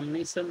star Liam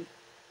Neeson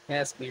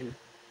has been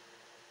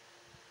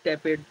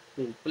tapped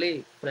to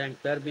play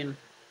Frank Durbin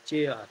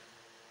Jr.,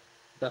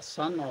 the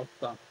son of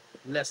the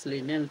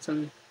Leslie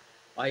Nielsen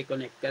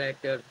iconic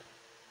character.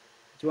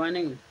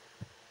 Joining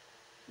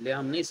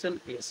Liam Neeson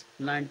is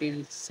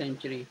 19th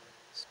century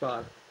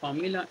star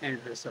Pamela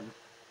Anderson,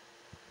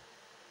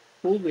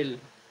 who will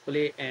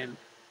play an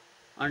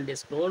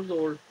undisclosed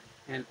role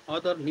and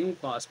other new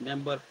cast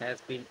member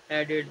has been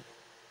added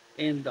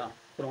in the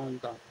from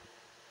the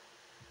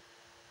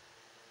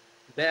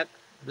back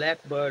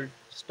Blackbird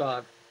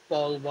star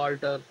Paul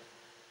Walter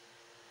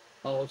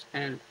House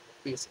and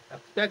is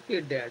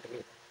expected that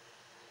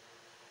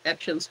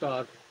action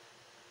star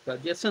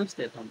Jason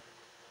Statham,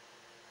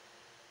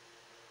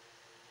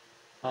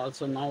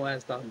 also known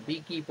as the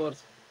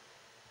Beekeepers,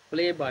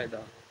 played by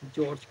the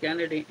George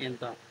Kennedy in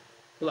the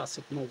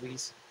classic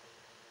movies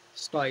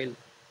style.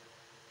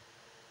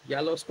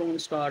 Yellowstone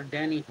star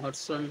Danny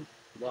Hudson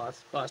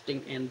was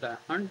casting in the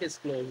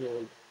undisclosed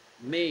role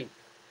May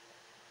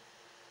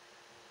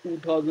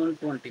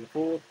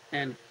 2024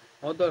 and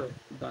other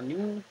the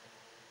new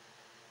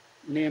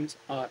names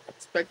are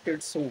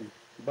expected soon.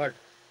 But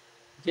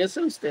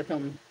Jason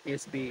Statham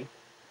is the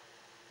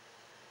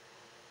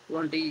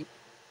 25%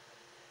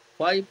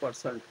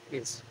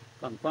 is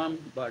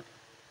confirmed, but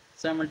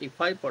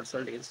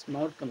 75% is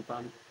not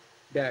confirmed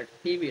that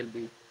he will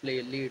be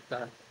play lead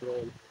the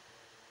role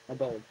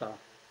about the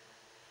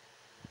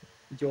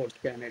George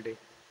Kennedy.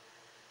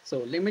 So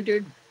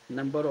limited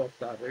number of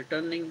the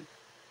returning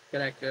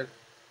character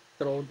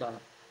through the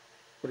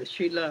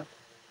Priscilla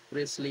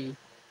Presley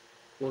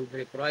would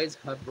reprise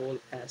her role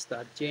as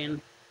the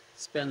Jane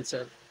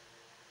Spencer.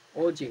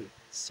 O.J.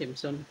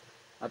 Simpson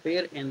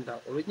appeared in the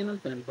original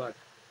film, but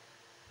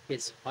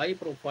his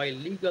high-profile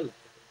legal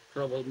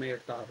trouble made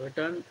the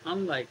return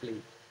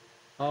unlikely.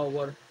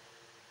 However,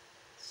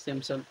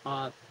 Simpson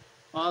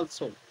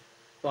also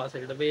passed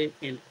away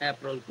in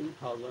April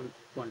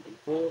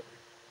 2024.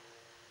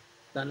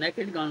 The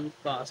Naked Gun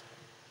cast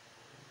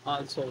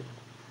also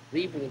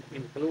reboot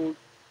include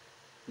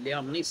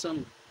Liam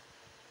Neeson,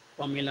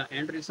 Pamela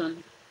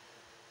Anderson,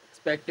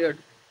 expected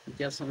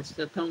Jason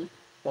Statham,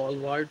 Paul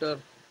Walter,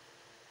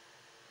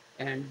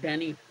 and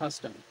Danny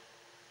Huston,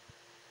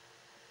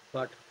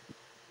 but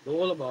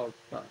all about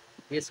the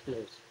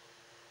disclosed.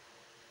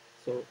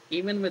 So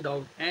even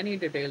without any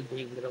detail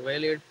being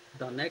revealed,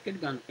 the Naked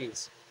Gun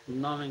is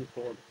known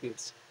for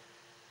its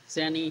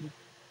zany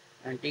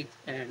antics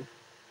and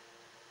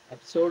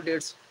absurd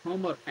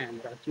humor,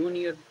 and the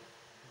junior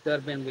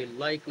Durbin will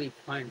likely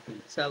find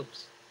himself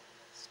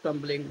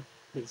stumbling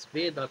his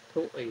way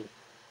through a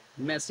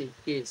massive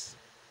case.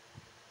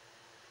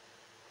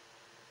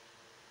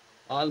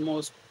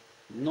 Almost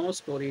no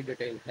story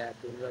detail have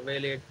been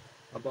revealed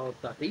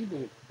about the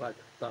reboot, but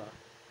the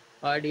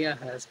idea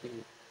has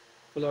been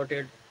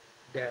floated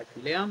that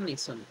Liam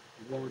Neeson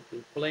won't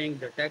be playing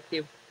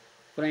Detective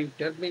Frank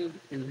Durbin.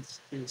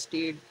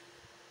 Instead,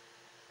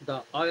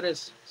 the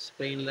Irish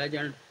Spain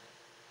legend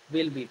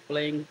will be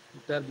playing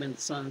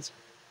Durbin's son,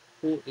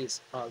 who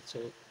is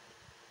also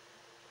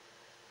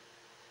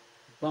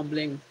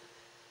bumbling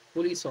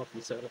police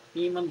officer.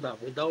 Even though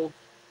without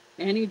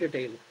any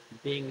detail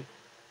being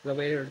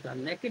revealed, the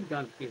Naked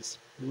Gun is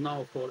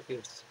now for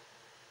its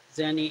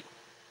zany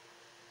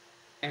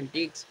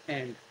antiques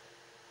and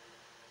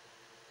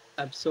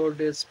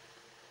absurdist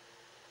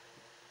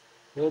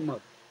humor,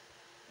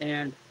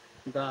 and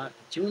the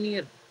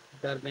junior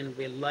Darwin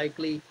will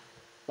likely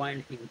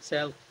find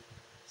himself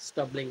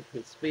stumbling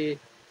his way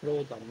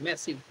through the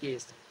massive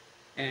case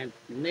and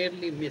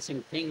nearly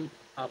messing things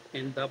up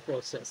in the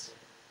process.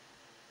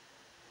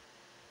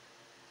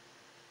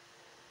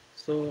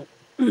 So,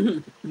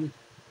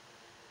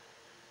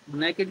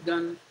 Naked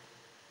Gun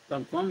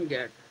confirmed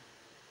get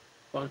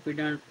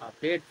confident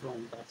update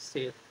from the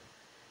Seth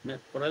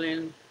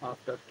MacFarlane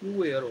after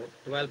 2 years of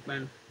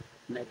development.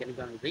 Naked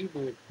Gun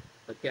reboot,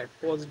 the get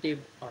positive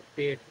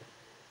update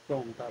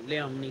from the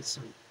Liam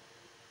Neeson.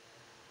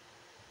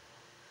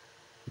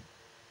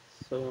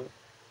 So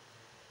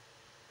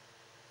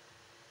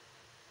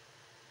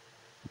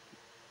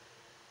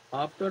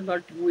after the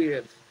 2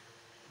 years,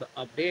 the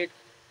update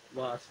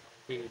was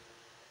a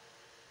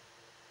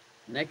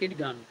Naked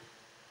Gun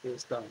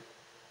is the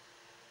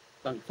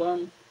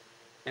confirmed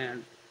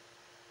and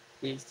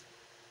is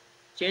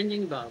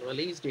changing the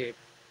release date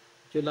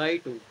July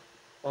to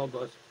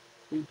August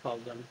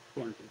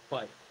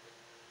 2025.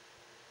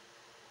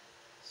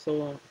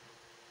 So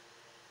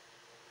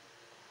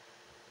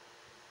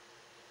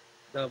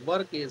the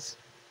work is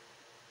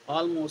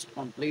almost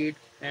complete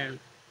and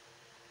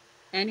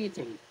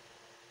anything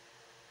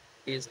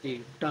is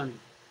the done,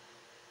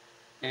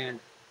 and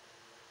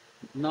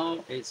now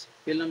is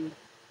film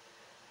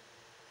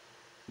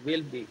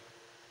will be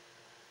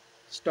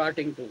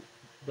starting to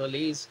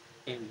release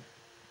in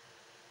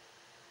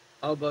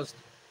August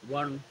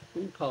 1,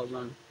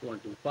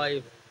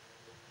 2025.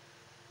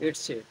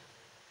 It's a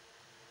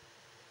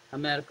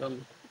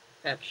American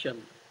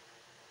action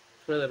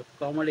thriller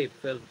comedy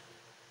film,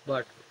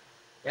 but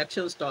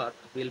action star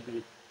will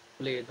be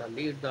play the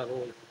lead the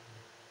role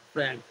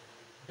Frank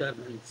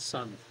Derman's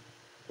son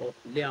of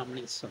Liam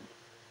Neeson.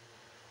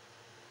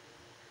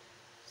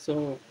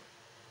 So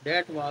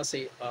that was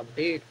a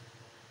update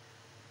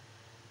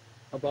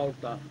about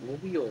the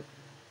movie of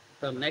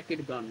The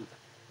Naked Gun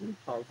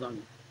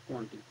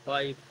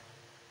 2025.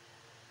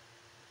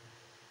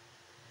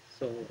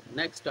 So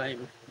next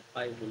time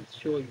I will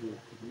show you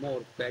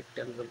more fact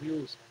and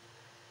reviews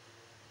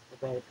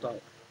about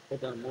the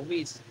other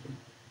movies.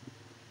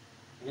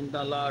 In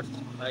the last,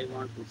 I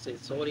want to say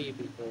sorry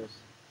because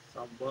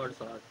some words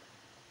are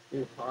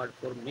too hard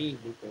for me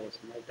because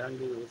my tongue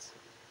is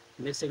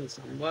missing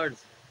some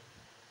words.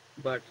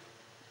 But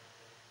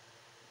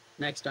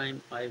next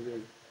time I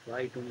will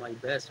try to my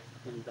best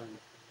in the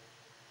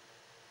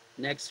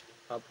next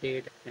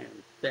update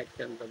and fact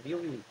and the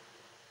viewing.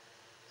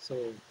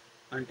 So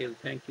until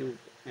thank you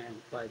and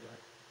bye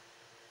bye.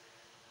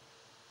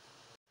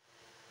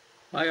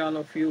 Hi all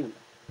of you.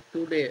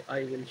 Today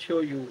I will show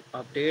you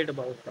update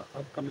about the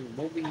upcoming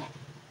movie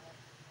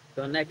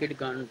The Naked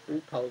Gun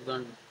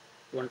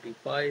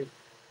 2025.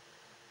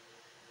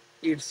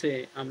 It's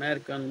a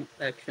American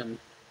action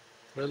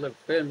thriller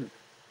film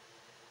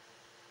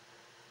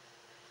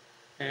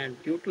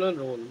and tutorial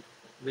role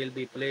will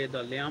be played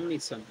the Liam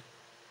Neeson.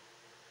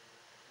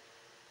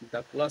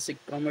 The classic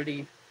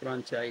comedy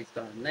franchise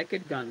The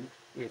Naked Gun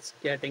is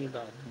getting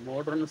the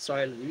modern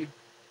style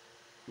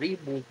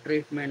reboot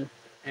treatment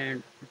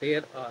and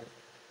there are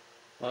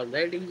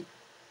already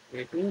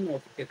a ton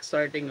of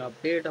exciting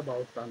update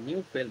about the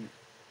new film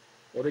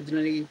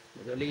originally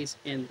released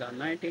in the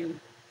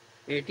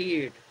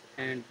 1988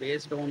 and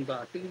based on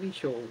the TV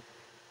show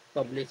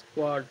published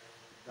Squad.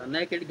 The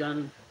Naked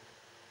Gun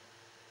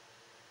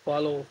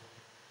follow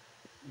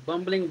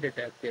bumbling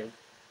detective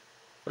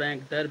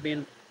Frank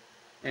Durbin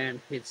and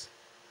his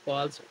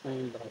pals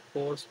on the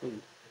force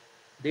too.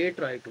 They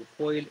try to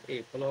foil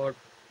a plot,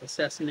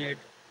 assassinate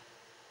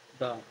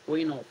the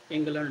Queen of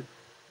England,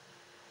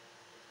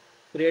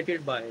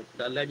 created by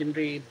the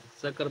legendary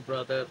Zucker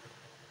brother.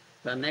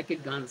 The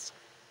Naked Gun's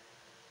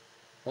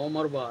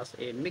humor was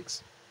a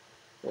mix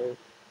of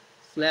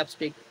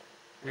slapstick,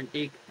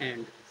 antique,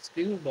 and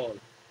screwball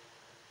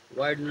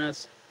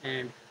wideness,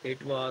 and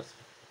it was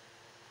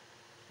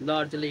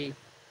largely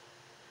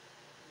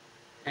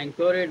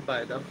anchored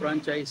by the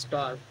franchise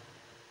star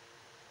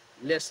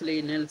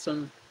Leslie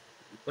Nielsen's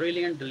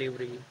brilliant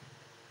delivery.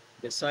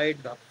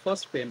 Beside the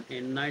first film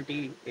in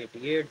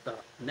 1988, The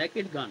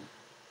Naked Gun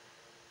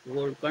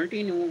would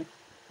continue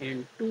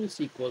in two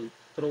sequels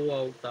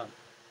throughout the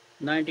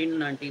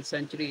 1990th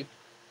century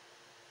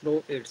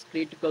through its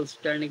critical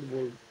standing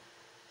would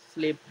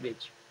slip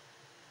which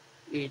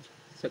each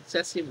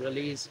successive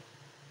release.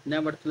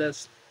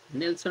 Nevertheless,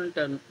 Nielsen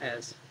turned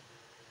as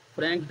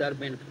Frank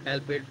Durbin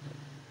helped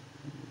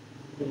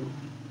to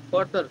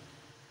further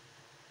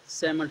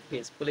cement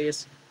his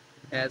place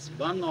as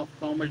one of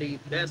comedy's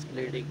best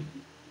leading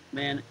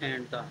men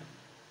and the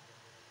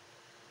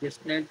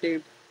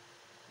distinctive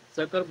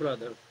Zucker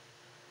brothers'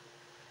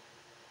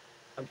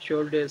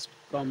 absurdist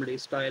comedy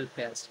style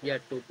has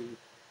yet to be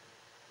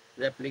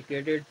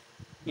replicated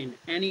in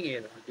any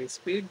era.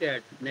 Despite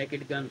that,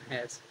 Naked Gun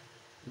has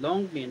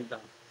long been the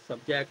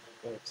subject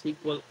of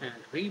sequel and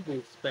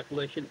reboot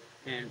speculation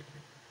and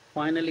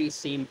finally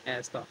seems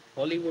as the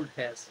Hollywood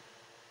has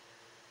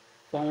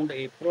found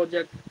a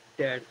project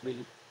that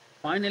will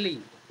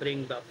finally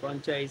bring the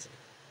franchise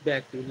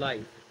back to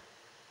life.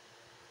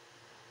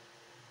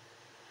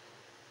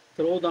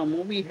 Though the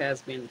movie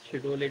has been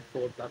scheduled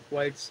for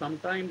quite some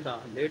time, the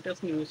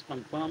latest news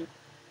confirmed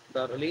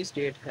the release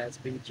date has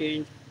been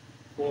changed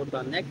for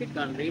the Naked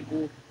Gun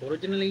reboot,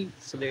 originally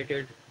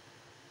slated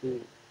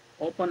to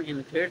open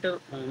in theater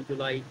on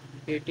July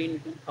 18,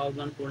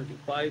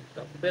 2025.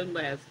 The film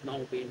has now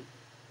been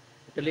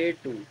delayed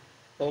to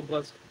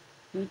August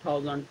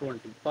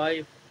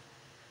 2025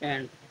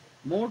 and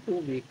more 2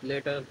 weeks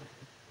later,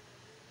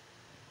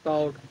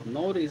 thought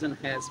no reason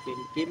has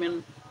been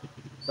given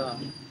the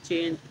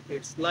change.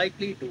 It's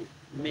likely to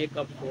make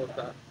up for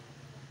the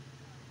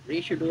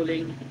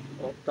rescheduling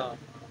of the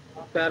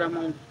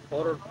Paramount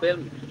horror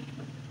film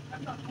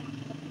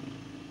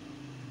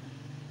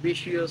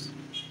Vicious,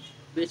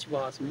 which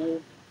was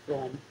moved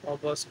from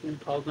August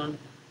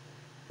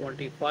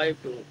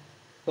 2025 to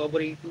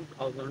February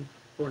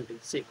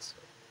 2026.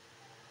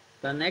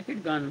 The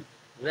Naked Gun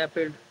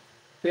rapid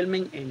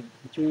filming in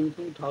June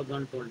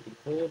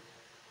 2024.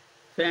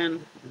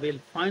 Fans will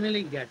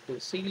finally get to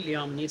see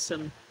Liam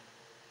Neeson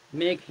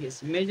make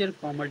his major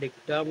comedic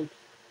debut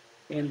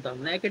in the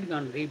Naked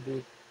Gun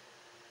reboot,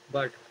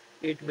 but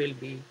it will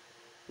be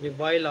a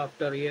while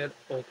after a year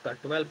of the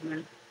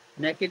development.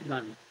 Naked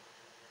Gun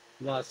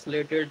was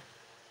slated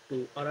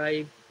to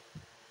arrive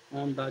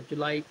on the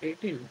July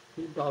 18,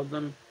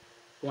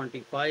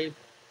 2025.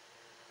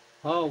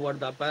 However,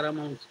 the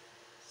Paramount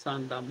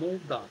Santa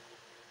moved the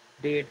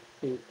date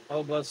to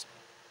August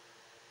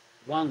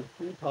 1,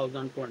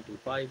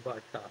 2025,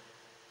 but the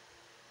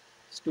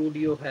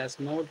studio has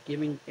not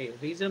given a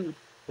reason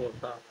for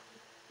the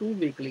 2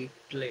 weekly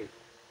delay.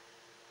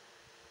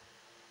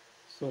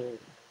 So,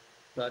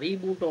 the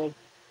reboot of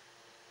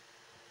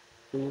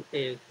to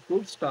a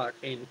good start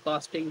in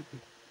casting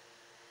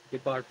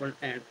department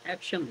and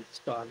action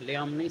star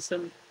Liam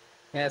Neeson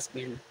has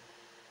been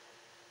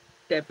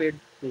tapped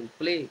to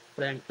play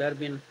Frank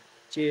Durbin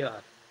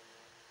Jr.,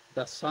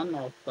 the son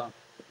of the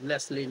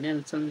Leslie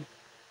Nielsen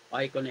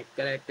iconic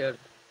character.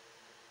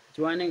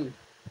 Joining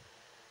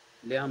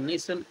Liam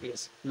Neeson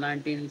is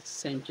 19th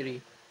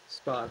century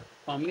star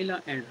Pamela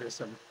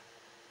Anderson,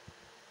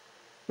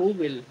 who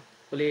will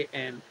play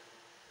an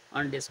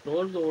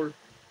undisclosed role,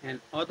 and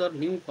other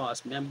new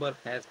cast member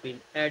has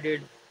been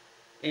added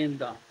in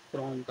the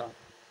from the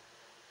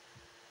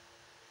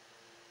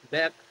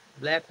back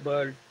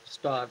Blackbird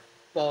star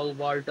Paul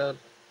Walter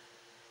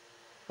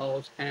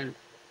House and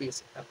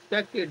is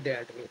expected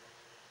that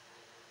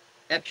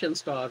action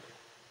star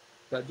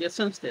the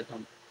Jason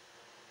Statham,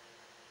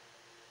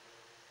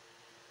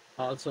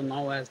 also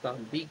known as the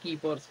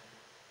Beekeepers,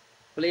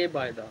 play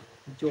by the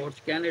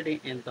George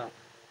Kennedy in the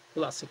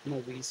classic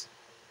movies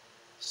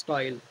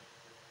style.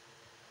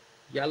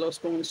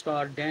 Yellowstone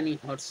star Danny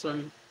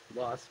Hudson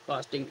was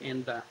casting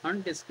in the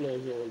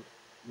undisclosed role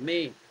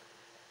May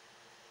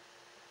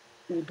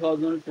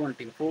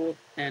 2024,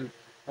 and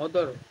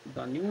other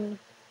the new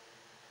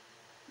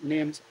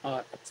names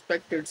are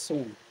expected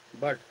soon.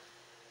 But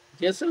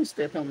Jason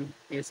Statham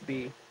is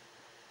the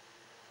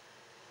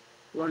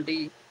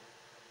 25%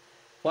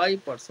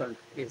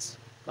 is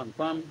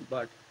confirmed,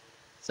 but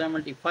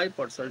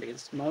 75%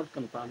 is not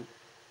confirmed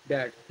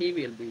that he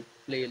will be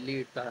play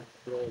lead the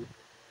role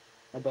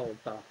about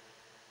the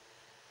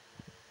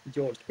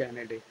George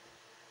Kennedy.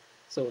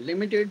 So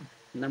limited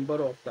number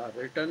of the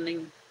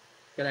returning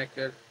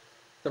characters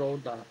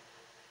through the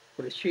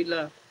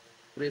Priscilla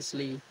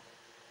Presley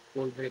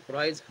will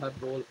reprise her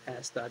role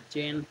as the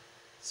Jane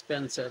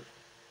Spencer.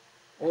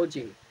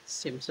 O.J.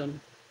 Simpson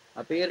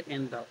appear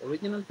in the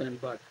original film,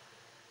 but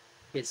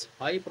his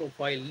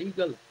high-profile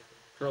legal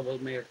trouble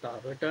made the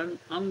return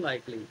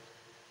unlikely.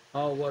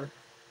 However,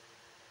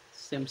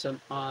 Simpson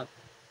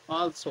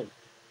also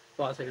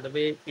passed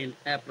away in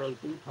April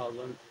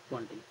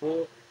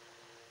 2024.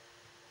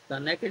 The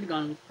Naked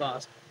Gun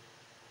cast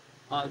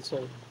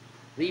also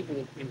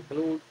reboot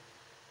include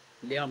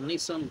Liam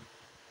Neeson,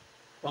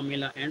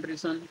 Pamela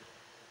Anderson,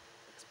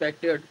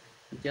 expected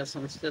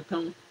Jason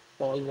Statham,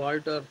 Paul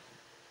Walter,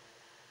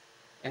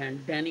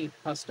 and Danny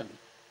Huston,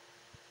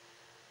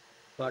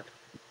 but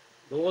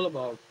all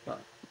about the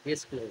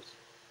disclosed.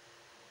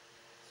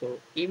 So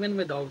even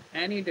without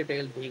any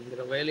detail being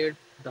revealed,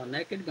 the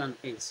Naked Gun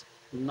is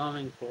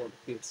known for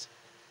its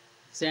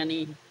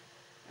zany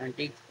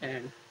antics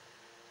and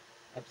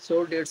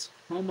absurd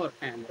humor,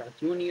 and the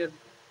junior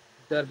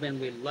Durbin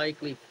will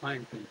likely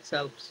find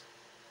himself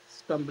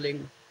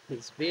stumbling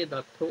his way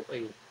through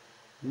a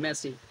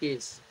massive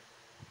case.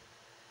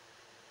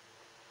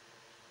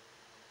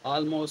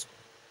 Almost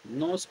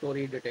no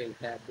story detail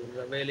have been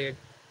revealed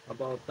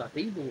about the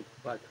reboot,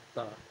 but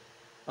the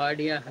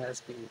idea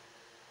has been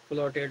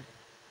floated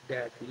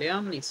that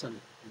Liam Neeson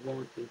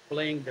won't be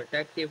playing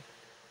Detective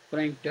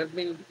Frank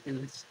Durbin.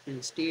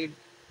 Instead,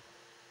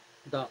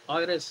 the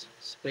Irish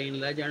Spain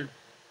legend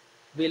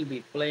will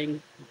be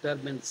playing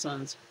Durbin's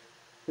son,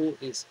 who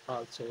is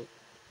also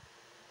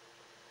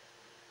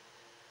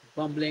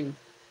bumbling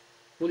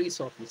police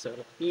officer.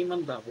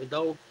 Even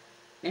without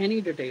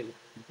any detail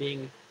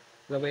being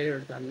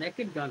revealed, the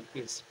Naked Gun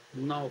is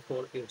now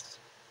for its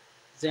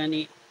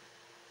zany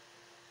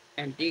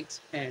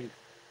antiques and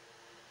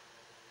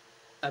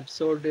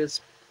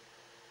absurdist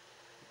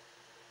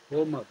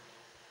humor,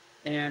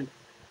 and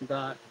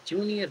the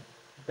junior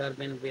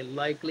Durbin will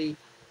likely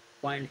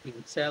find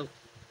himself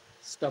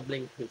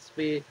stumbling his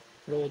way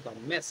through the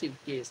massive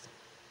case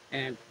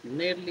and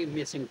nearly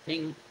messing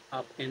things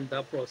up in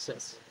the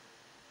process.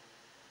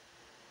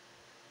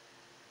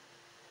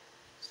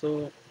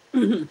 So,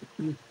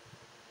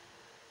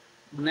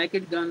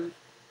 Naked Gun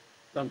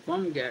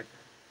confirmed that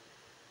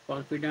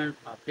confident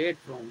update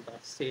from the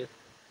Seth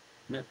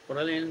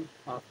MacFarlane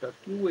after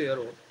 2 years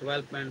of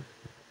development.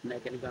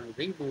 Naked Gun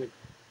reboot,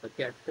 the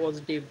get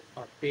positive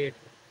update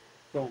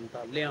from the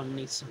Liam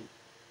Neeson.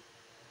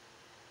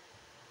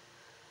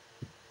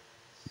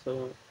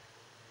 So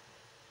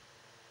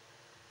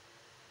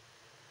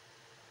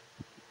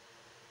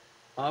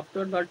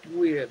after the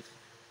 2 years,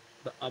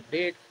 the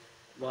update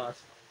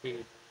was a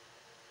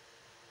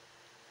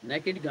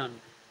Naked Gun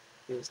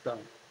is the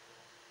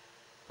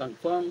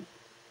confirmed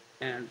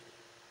and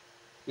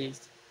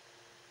is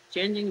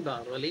changing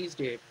the release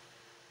date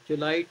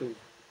July to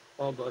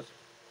August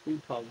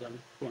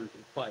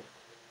 2025.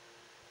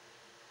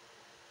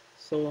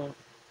 So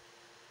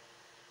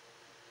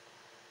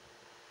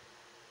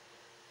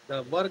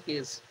the work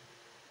is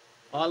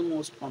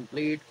almost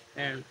complete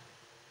and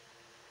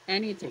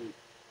anything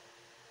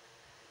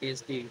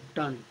is the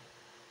done,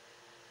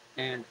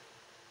 and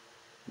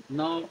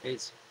now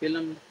is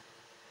film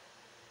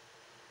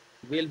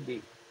will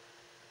be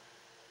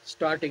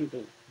starting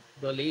to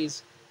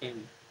release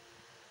in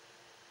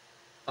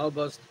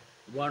August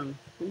 1,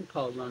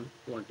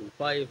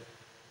 2025.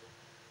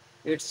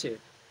 It's a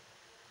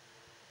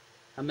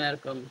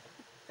American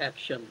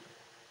action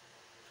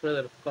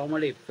thriller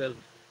comedy film,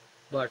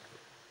 but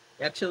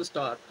action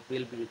star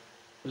will be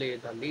play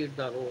the lead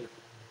the role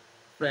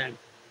Frank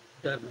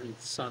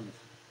Derman's son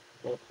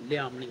of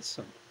Liam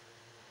Neeson.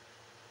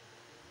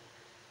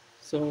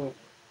 So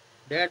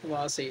that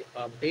was a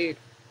update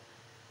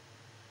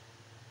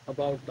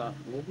about the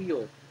movie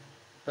of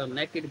The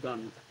Naked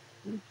Gun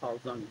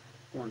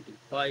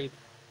 2025.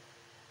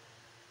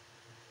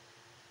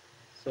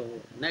 So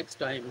next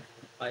time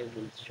I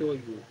will show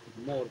you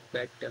more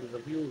fact and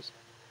reviews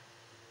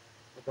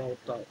about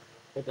the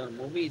other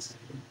movies.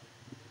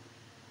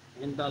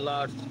 In the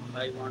last,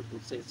 I want to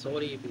say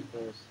sorry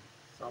because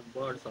some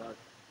words are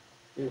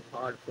too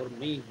hard for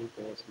me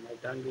because my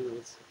tongue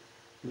is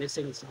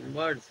missing some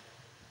words.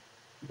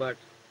 But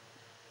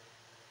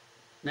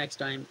next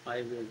time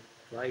I will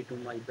try to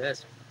my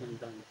best in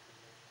the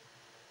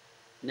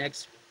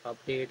next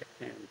update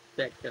and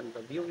fact and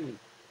reviewing.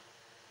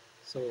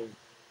 So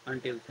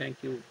until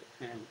thank you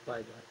and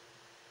bye bye.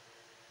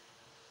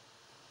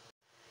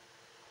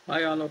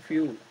 Hi all of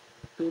you.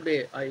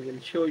 Today I will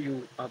show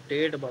you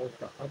update about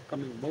the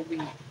upcoming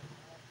movie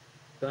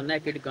The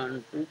Naked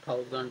Gun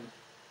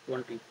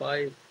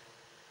 2025.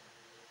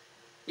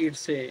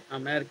 It's a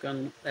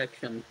American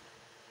action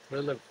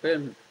thriller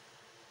film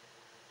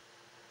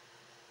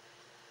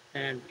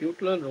and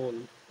titular role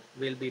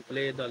will be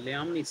played the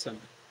Liam Neeson.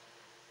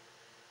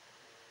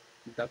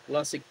 The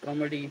classic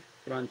comedy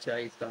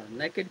franchise The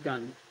Naked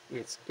Gun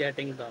is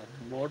getting the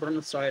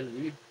modern style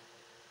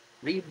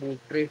reboot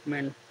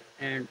treatment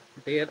and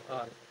there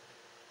are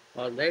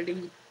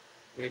already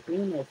a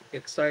ton of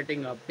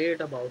exciting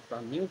update about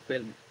the new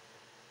film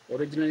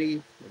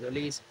originally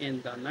released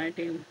in the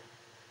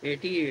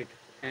 1988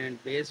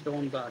 and based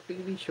on the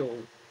TV show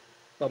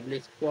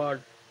published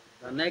Squad.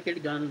 The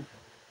Naked Gun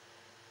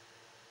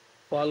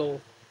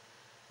follow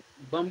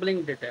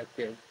bumbling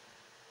detective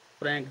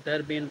Frank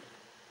Durbin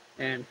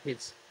and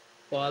his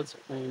pals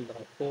on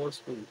the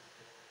force too.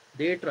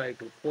 They try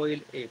to foil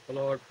a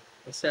plot,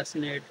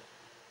 assassinate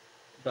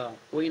the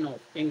Queen of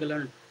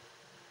England,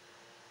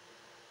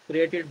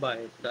 created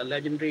by the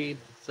legendary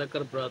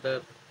Zucker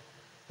brother.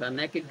 The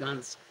Naked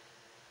Gun's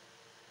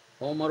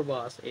humor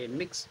was a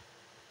mix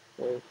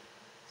of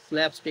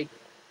slapstick,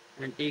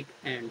 antique,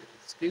 and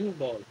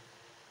screwball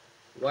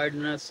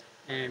wideness,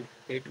 and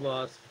it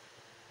was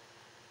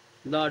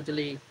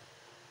largely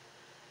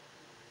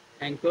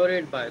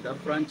anchored by the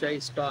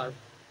franchise star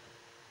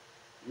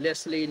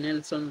Leslie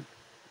Nielsen's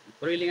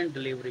brilliant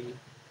delivery.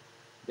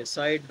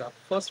 Beside the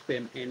first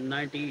film in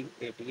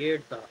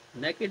 1988, The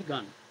Naked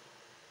Gun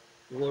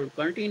would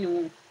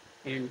continue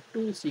in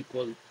two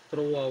sequels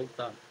throughout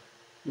the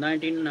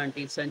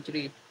 1990th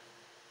century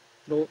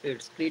through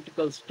its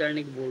critical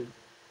standing would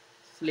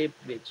slip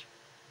which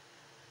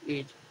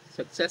each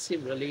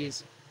successive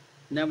release.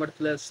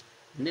 Nevertheless,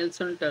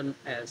 Nielsen turned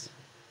as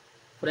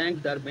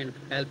Frank Durbin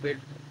helped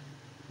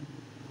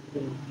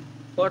to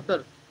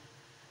further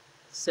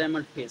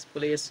cement his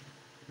place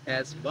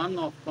as one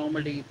of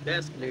comedy's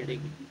best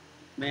leading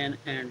men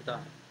and the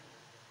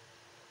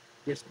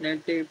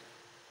distinctive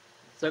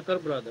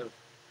Zucker brothers'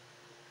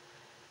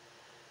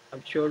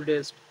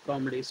 absurdist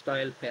comedy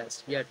style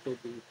has yet to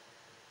be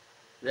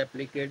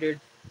replicated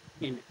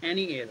in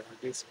any era.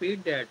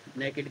 Despite that,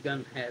 Naked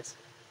Gun has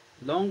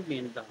long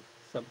been the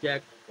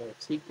subject of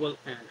sequel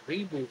and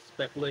reboot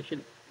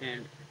speculation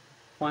and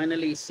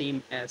finally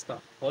seems as the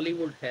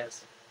Hollywood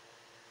has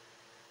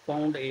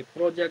found a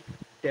project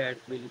that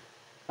will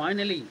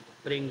finally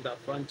bring the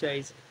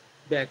franchise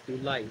back to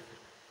life.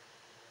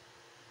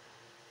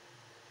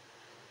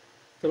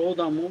 Though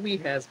the movie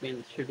has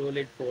been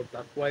scheduled for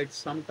quite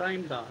some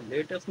time, the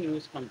latest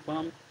news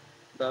confirmed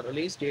the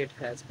release date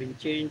has been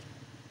changed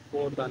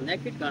for the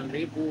Naked Gun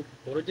reboot,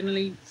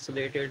 originally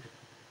slated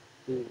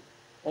to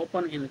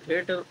open in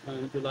theater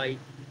on July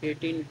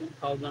 18,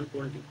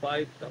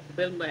 2025. The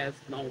film has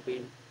now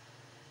been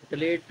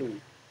delayed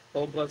to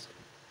August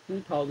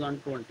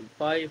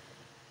 2025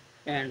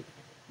 and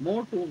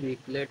more 2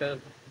 weeks later,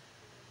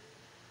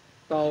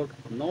 thought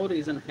no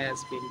reason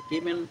has been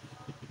given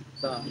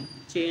the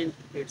change.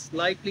 It's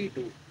likely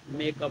to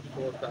make up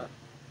for the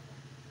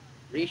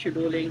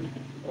rescheduling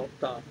of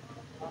the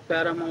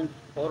Paramount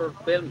horror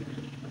film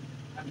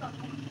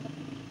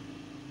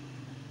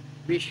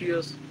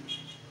Vicious,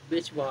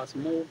 which was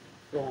moved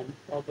from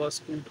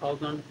August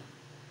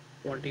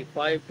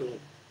 2025 to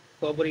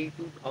February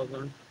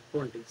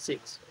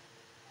 2026.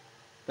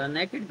 The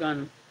Naked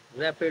Gun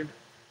rapid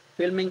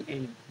filming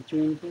in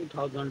June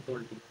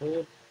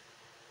 2024.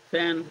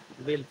 Fans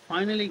will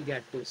finally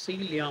get to see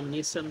Liam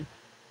Neeson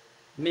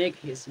make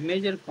his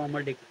major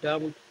comedic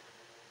debut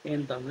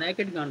in the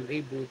Naked Gun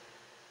reboot,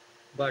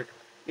 but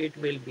it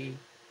will be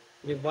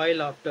a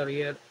while after a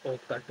year of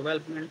the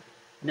development.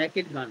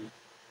 Naked Gun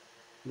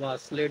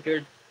was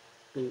slated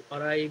to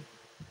arrive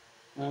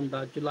on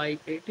the July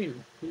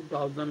 18,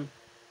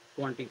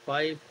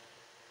 2025.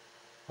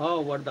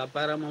 However, the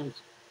Paramount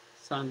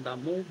Sun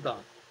moved the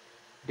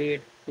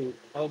date to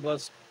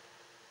August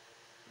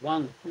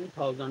 1,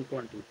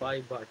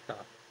 2025, but the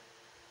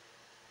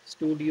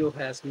studio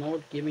has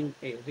not given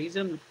a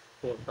reason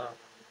for the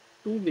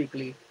 2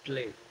 weekly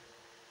delay.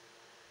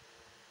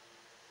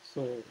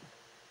 So,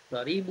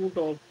 the reboot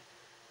of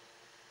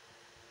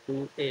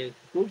to a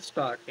good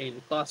start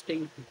in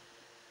casting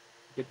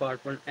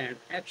department and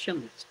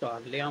action star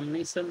Liam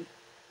Neeson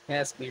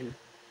has been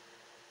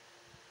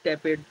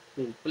tapped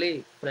to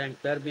play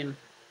Frank Durbin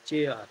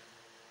Jr.,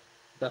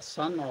 the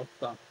son of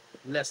the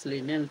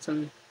Leslie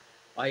Nielsen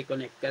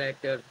iconic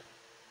character.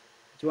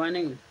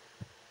 Joining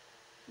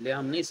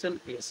Liam Neeson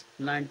is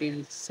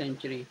 19th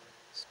century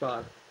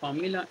star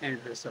Pamela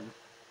Anderson,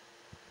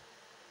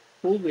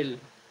 who will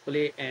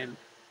play an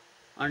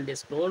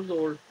undisclosed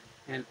role,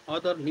 and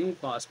other new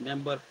cast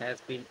member has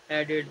been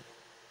added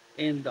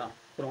in the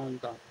from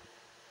the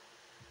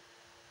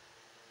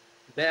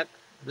back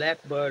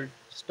Blackbird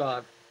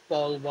star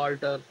Paul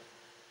Walter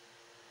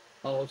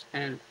House,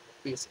 and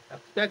is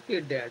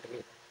expected that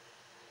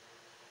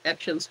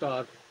action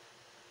star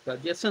the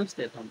Jason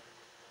Statham,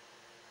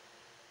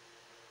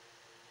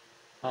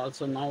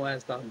 also known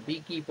as the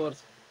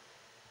Beekeepers,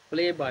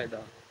 played by the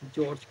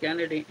George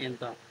Kennedy in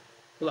the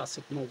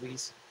classic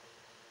movies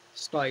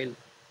style.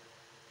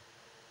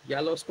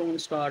 Yellowstone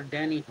star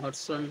Danny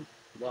Hudson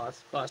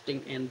was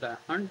casting in the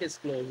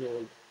undisclosed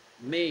role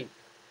May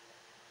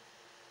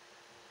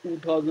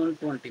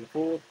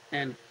 2024,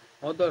 and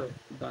other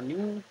the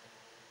new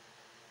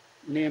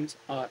names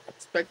are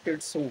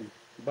expected soon.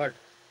 But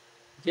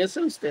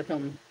Jason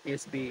Statham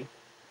is the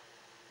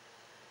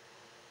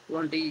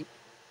 25%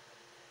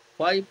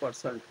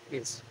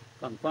 is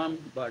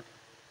confirmed, but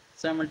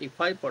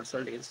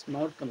 75% is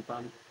not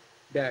confirmed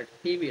that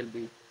he will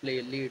be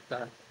play lead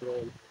the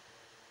role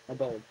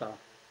about the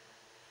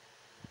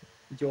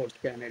George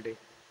Kennedy.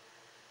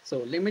 So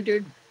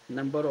limited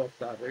number of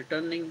the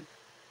returning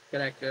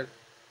character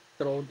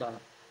through the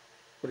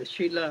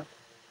Priscilla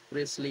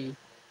Presley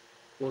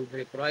will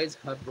reprise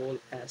her role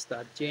as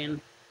the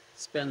Jane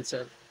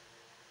Spencer.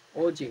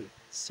 O.J.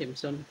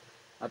 Simpson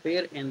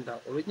appear in the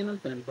original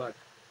film, but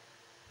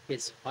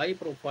his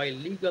high-profile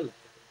legal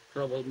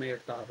trouble made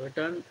the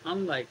return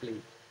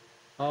unlikely.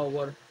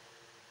 However,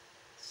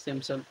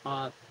 Simpson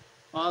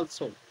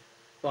also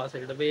passed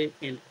away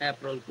in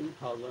April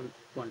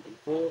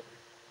 2024.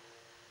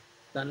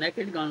 The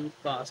Naked Gun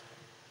cast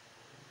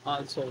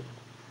also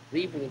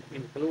reboot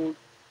include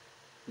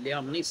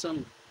Liam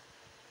Neeson,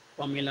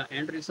 Pamela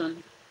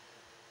Anderson,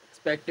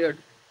 expected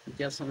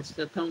Jason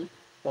Statham,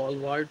 Paul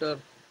Walter,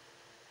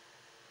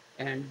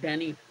 and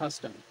Danny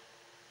Huston,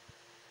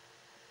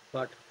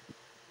 but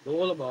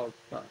all about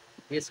the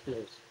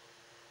disclose.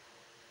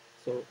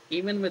 So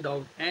even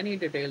without any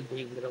detail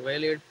being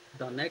revealed,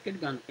 the Naked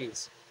Gun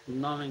is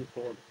known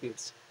for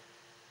its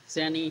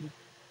zany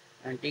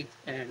antics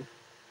and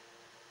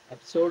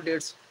absurd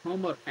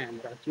humor,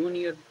 and the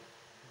junior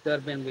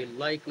Durbin will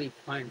likely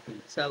find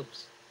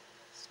himself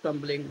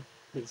stumbling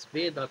his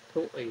way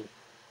through a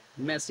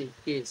massive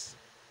case.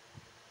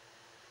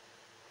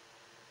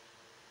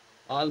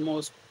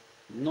 Almost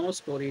no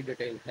story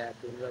detail have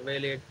been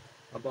revealed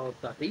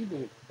about the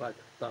reboot, but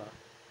the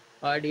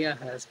idea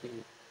has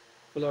been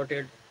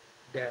floated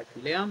that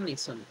Liam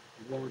Neeson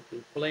won't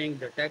be playing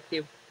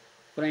Detective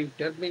Frank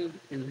Durbin.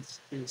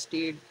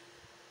 Instead,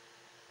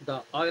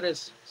 the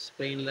Irish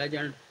Spain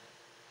legend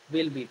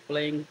will be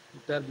playing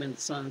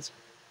Durbin's son,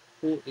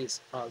 who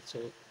is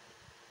also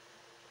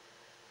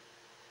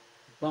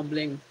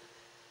bumbling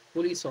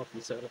police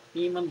officer.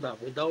 Even though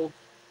without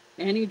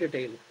any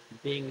detail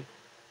being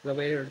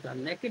revealed, the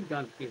Naked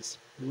Gun is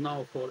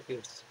now for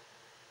its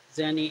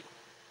zany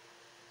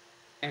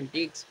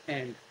antiques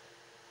and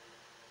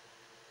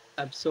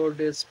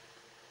absurdist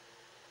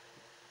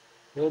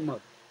humor,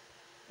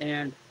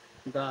 and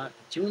the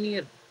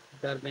junior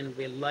Darwin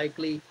will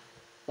likely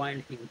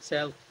find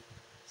himself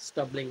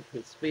stumbling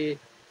his way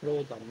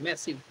through the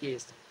massive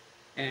case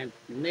and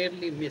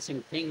nearly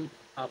messing things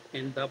up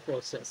in the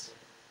process.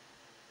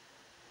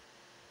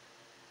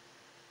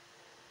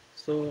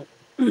 So,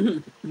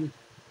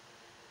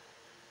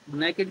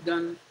 Naked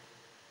Gun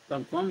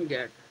confirmed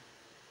get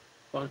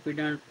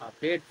confident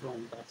update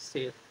from the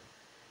safe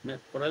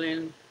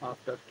McFarlane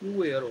after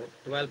 2 years of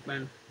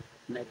development.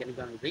 Naked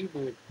Gun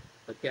reboot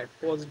the get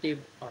positive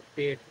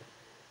update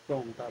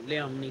from the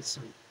Liam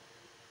Neeson.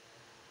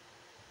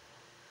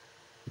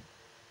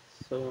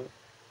 So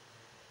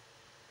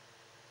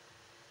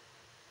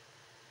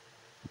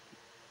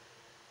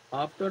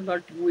after the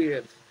 2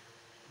 years,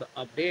 the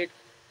update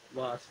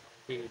was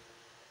the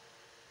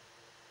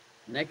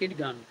Naked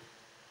Gun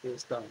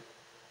is the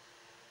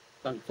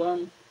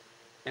confirmed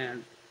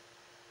and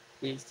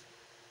is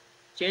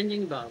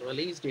changing the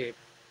release date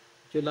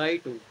July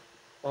to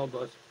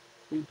August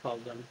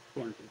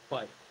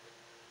 2025.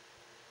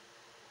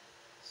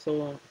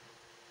 So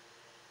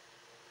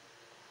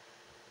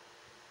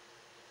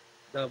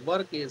the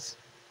work is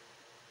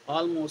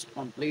almost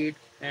complete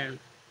and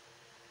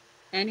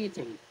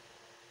anything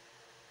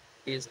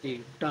is the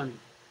done,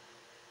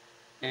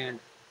 and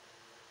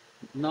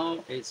now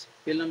is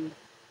film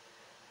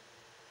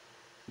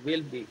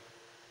will be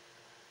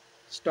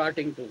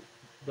starting to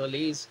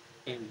release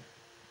in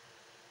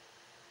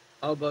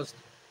August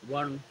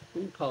 1,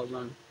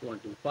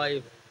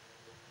 2025.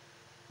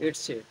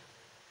 It's a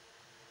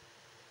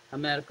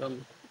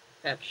American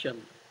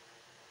action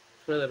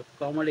thriller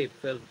comedy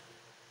film,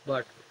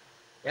 but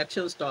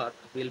action star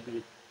will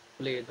be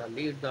play the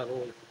lead the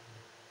role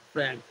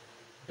Frank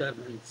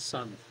Derman's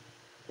son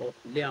of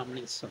Liam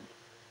Neeson.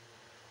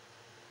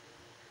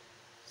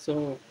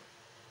 So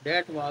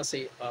that was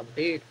a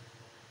update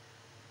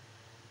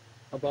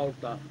about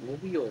the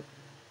movie of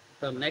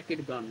The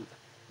Naked Gun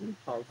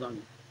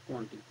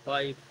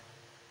 2025.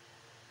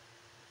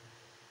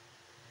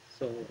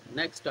 So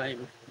next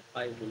time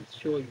I will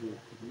show you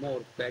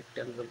more fact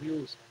and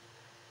reviews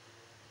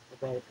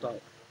about the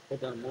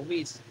other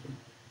movies.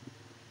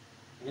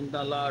 In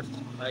the last,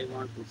 I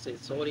want to say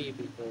sorry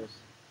because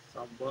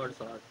some words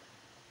are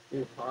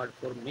too hard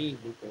for me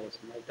because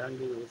my tongue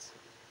is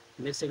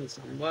missing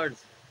some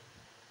words.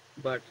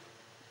 But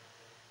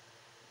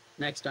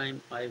next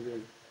time I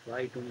will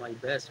try to my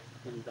best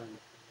in the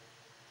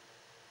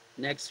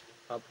next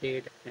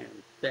update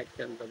and fact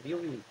and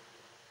reviewing.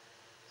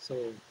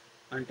 So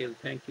until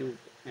thank you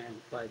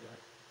and bye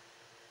bye.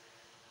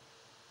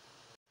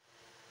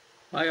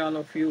 Hi all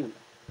of you.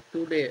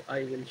 Today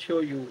I will show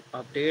you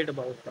update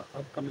about the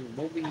upcoming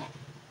movie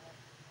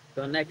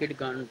The Naked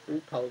Gun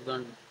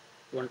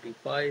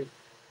 2025.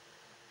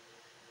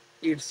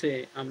 It's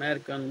a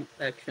American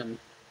action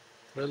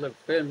thriller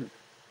film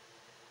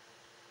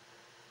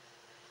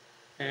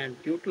and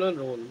title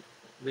role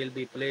will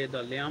be played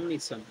the Liam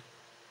Neeson.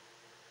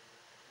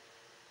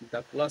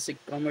 The classic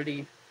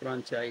comedy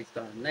franchise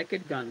The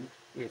Naked Gun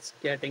is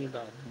getting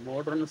the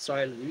modern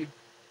style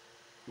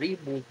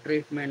reboot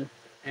treatment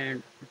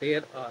and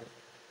there are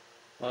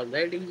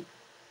already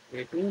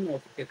a ton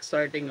of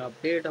exciting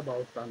update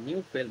about the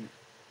new film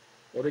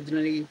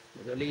originally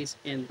released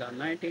in the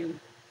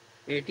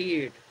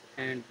 1988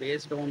 and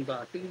based on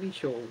the TV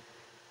show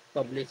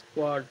published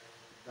Squad.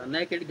 The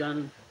Naked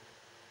Gun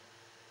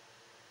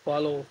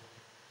follow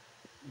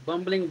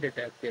bumbling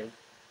detective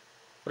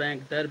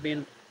Frank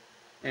Durbin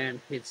and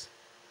his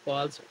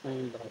pals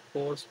on the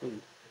force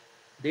too.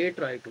 They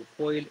try to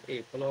foil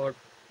a plot,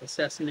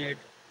 assassinate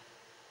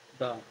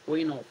the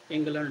Queen of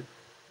England,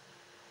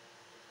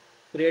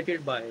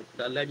 created by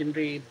the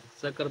legendary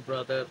Zucker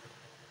brother.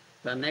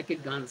 The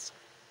Naked Gun's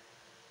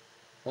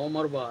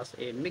humor was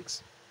a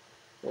mix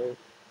of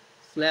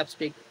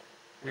slapstick,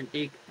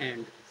 antique,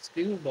 and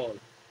screwball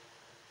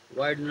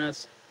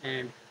wideness,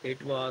 and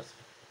it was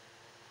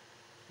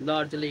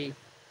largely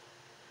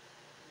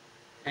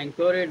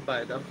anchored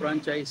by the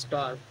franchise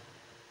star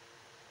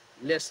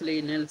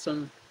Leslie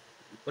Nielsen's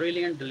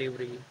brilliant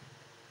delivery.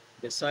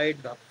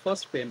 Beside the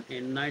first film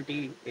in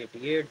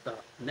 1988, The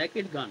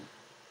Naked Gun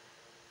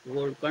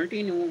would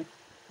continue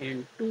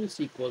in two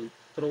sequels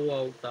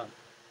throughout the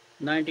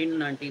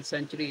 1990th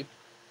century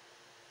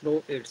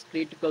through its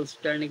critical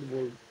standing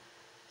would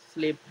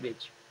slip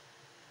which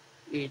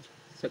each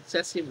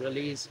successive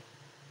release.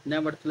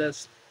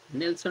 Nevertheless,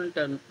 Nielsen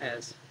turned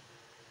as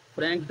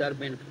Frank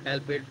Durbin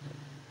helped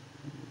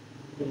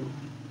to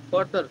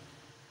further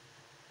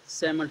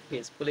cement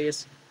his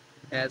place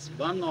as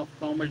one of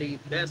comedy's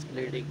best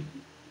leading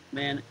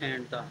men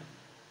and the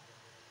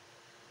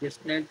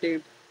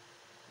distinctive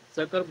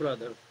Zucker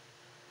brothers'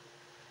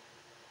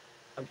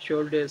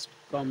 absurdist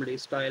comedy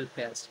style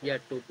has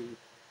yet to be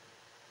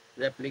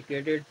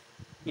replicated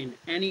in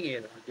any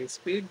era.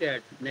 Despite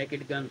that,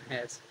 Naked Gun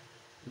has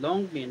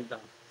long been the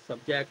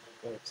subject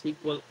of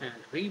sequel and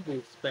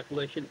reboot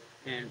speculation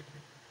and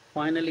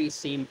finally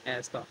seems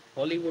as the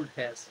Hollywood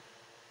has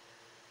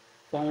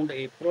found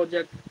a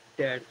project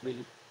that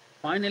will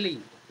finally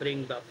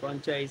bring the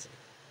franchise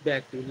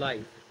back to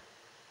life.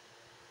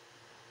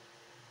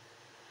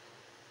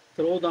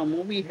 Though the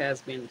movie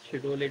has been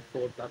scheduled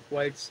for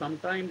quite some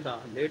time, the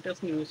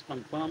latest news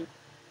confirmed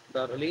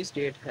the release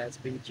date has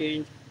been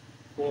changed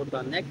for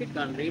the Naked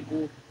Gun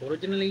reboot,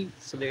 originally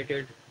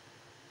slated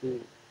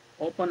to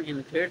open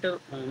in theater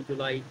on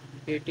July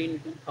 18,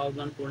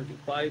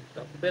 2025.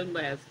 The film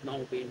has now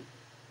been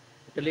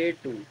delayed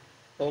to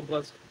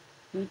August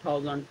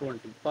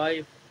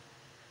 2025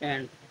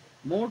 and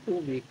more 2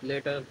 weeks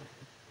later,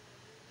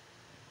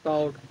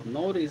 thought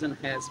no reason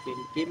has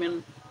been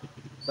given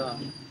the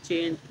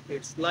change.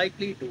 It's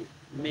likely to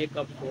make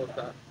up for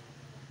the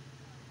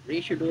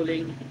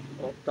rescheduling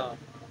of the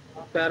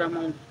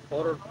Paramount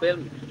horror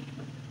film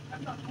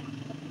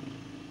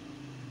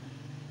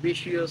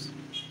Vicious,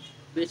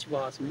 which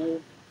was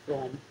moved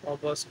from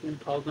August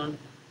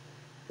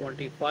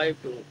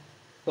 2025 to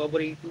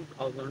February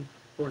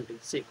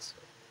 2026.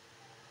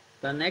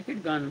 The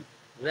Naked Gun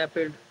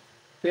rapid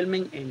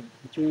filming in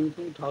June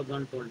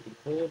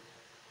 2024.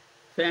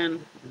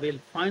 Fans will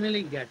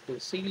finally get to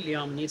see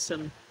Liam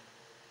Neeson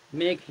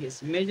make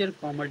his major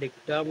comedic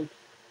debut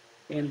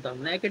in the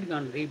Naked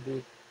Gun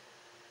reboot,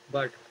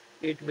 but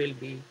it will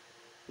be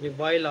a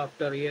while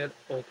after a year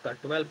of the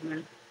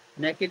development.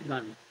 Naked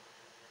Gun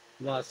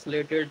was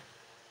slated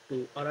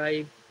to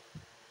arrive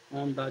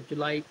on the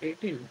July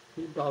 18,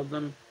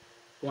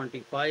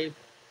 2025.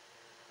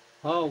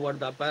 However,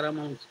 the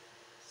Paramount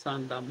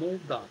Santa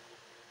moved the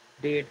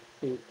date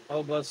to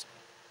August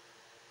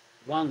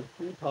 1,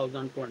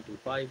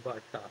 2025,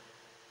 but the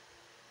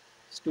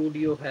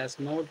studio has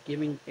not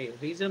given a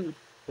reason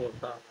for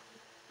the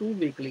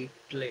two-weekly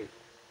delay.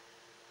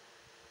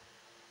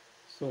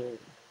 So,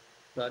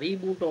 the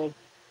reboot of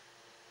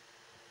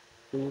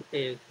to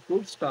a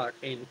good start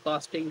in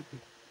casting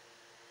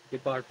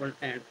department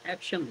and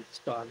action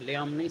star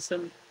Liam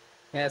Neeson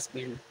has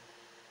been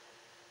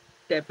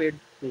stepped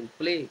to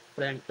play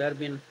Frank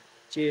Durbin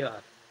Jr.,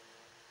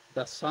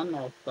 the son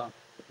of the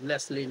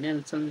Leslie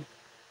Nielsen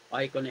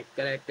iconic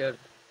character.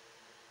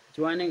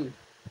 Joining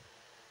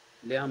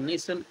Liam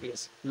Neeson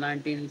is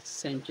 19th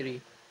century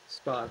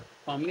star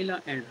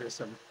Pamela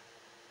Anderson,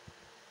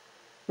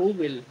 who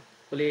will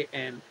play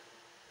an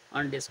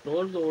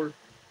undisclosed role,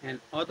 and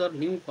other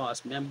new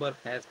cast member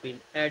has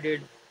been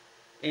added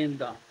in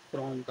the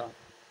from the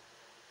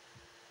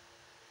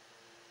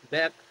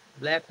back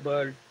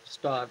Blackbird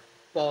star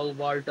Paul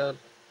Walter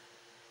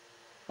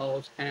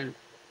House and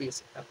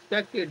is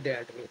expected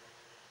that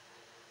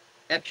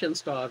action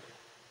star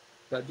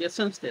the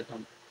Jason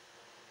Statham,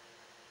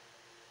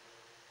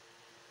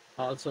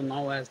 also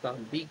known as the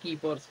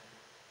Beekeepers,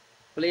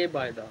 play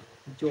by the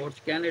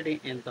George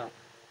Kennedy in the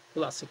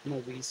classic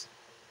movies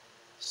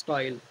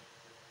style.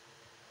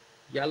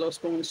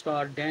 Yellowstone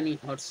star Danny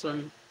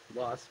Hudson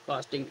was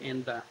casting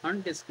in the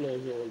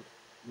undisclosed role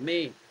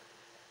May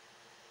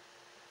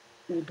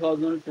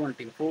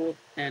 2024,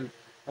 and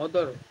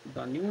other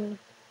the new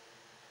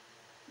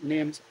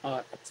names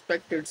are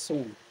expected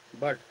soon.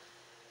 But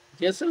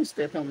Jason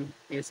Statham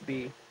is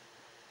the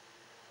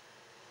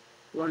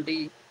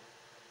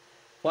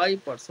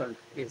 25%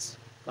 is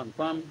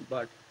confirmed,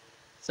 but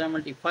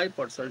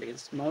 75%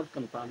 is not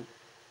confirmed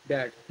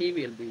that he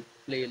will be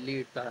play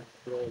lead the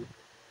role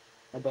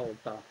about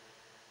the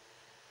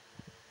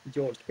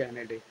George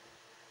Kennedy.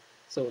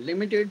 So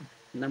limited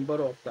number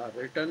of the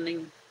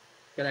returning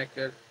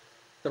character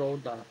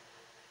through the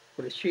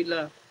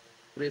Priscilla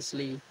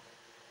Presley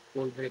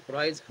will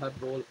reprise her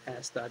role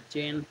as the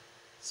Jane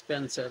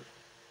Spencer.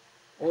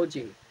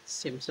 O.J.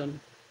 Simpson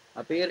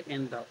appear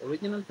in the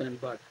original film,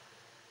 but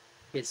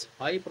his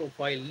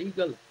high-profile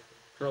legal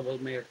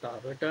trouble made the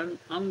return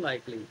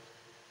unlikely.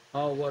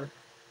 However,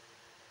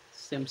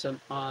 Simpson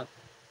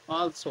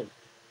also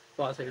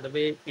passed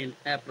away in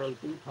April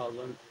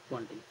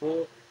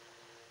 2024.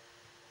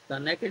 The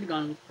Naked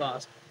Gun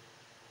cast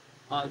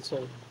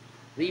also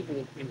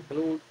reboot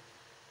include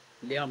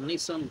Liam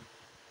Neeson,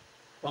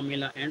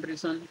 Pamela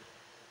Anderson,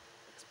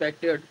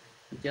 expected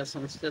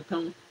Jason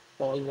Statham,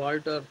 Paul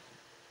Walter,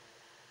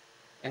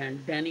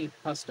 and Danny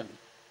Huston,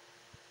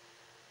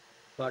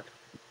 but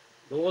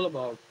all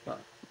about the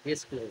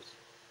disclosed.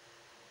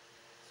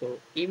 So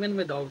even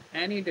without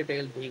any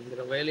detail being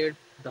revealed,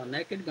 the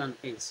Naked Gun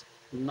is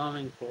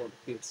known for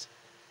its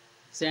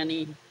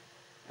zany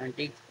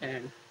antics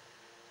and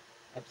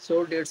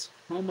absurd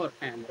humor,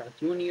 and the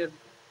junior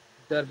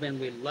Durbin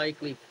will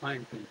likely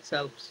find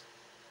himself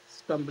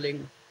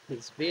stumbling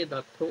his way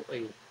through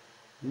a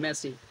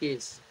massive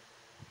case.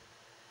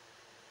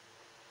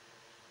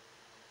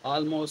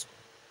 Almost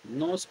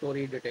no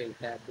story detail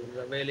have been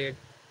revealed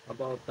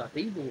about the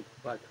reboot,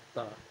 but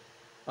the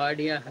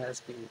idea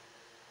has been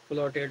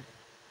floated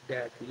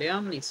that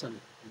Liam Neeson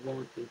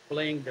won't be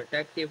playing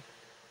Detective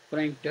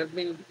Frank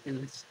Durbin.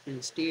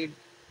 Instead,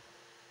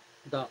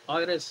 the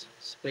Irish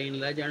Spain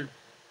legend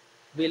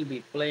will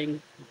be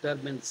playing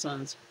Durbin's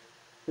son,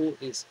 who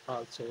is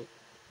also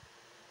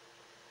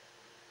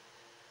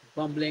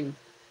bumbling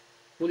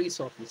police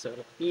officer.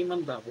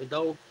 Even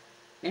without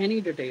any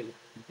detail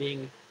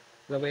being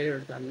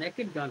revealed, the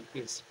Naked Gun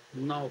is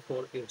now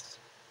for its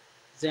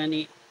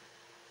zany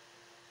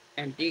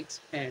antics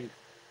and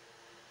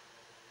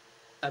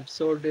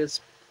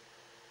absurdist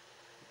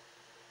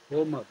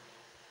humor,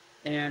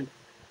 and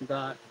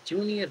the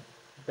junior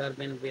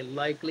Durbin will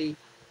likely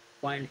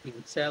find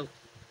himself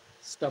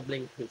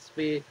stumbling his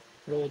way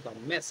through the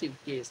massive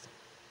case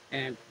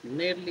and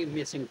nearly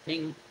messing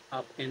things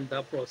up in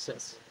the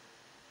process.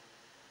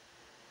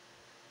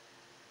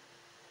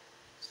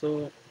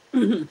 So,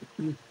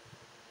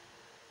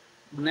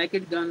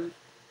 Naked Gun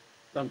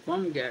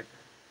confirmed that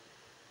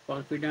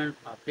confident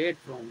update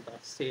from the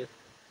safe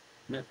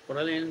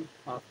McFarlane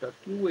after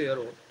 2 years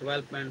of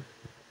development.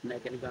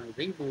 Naked Gun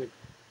reboot,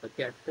 the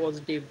get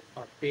positive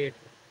update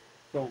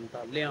from the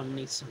Liam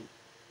Neeson.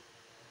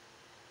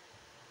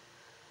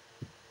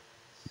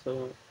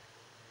 So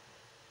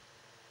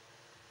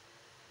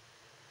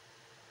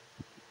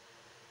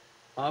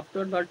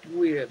after the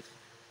 2 years,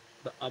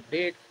 the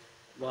update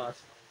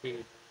was a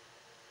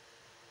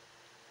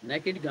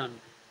Naked Gun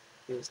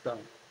is the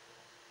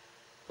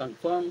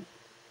confirmed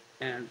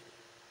and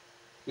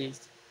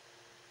is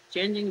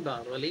changing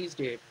the release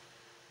date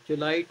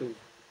July to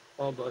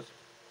August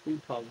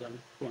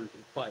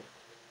 2025.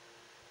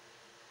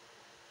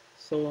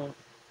 So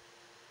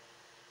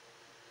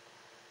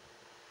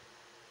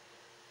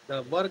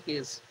the work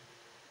is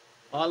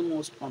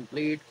almost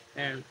complete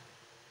and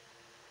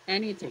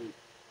anything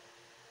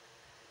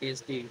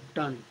is the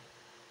done,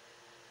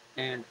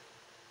 and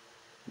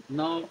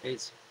now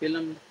is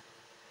film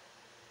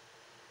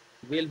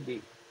will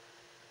be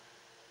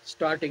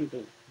starting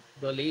to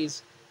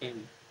release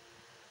in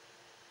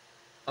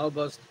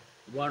August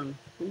 1,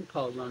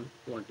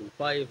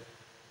 2025.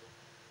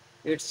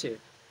 It's a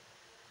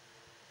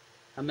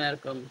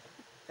American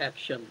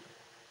action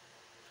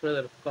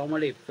thriller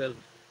comedy film,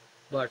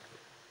 but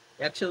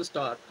action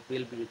star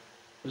will be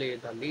play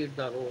the lead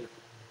the role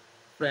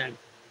Frank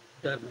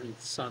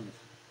Derman's son.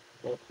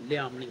 of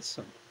Liam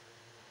Neeson.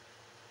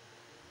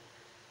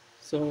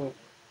 So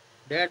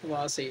that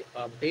was a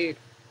update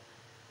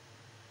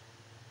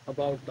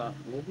about the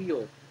movie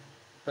of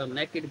The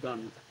Naked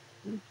Gun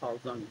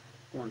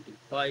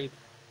 2025.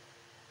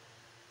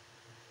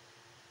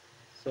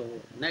 So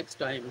next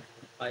time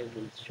I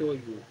will show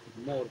you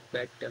more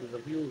fact and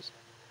reviews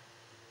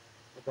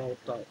about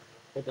the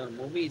other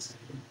movies.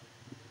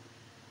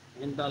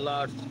 In the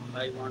last,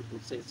 I want to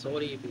say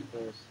sorry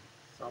because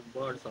some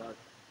words are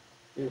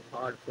too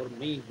hard for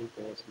me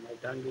because my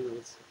tongue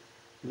is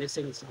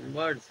missing some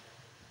words.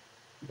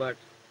 But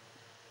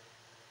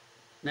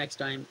next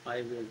time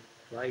I will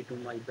try to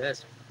my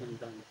best in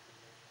the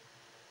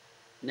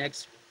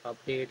next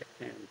update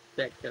and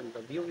fact and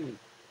reviewing.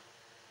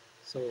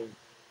 So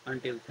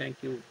until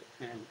thank you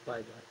and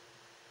bye bye.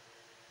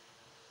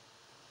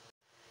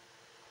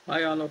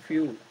 Hi all of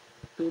you.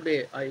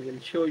 Today I will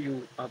show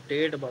you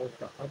update about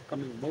the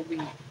upcoming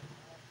movie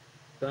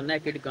The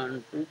Naked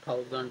Gun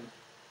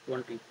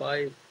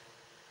 2025.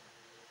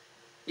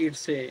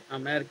 It's a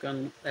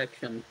American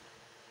action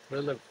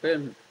thriller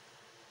film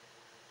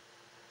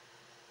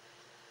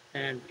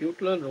and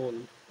titular role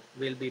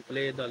will be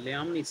played the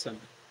Liam Neeson.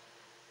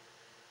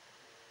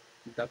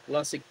 The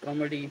classic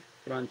comedy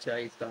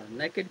franchise The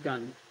Naked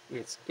Gun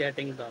is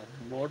getting the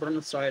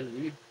modern style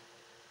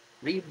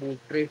reboot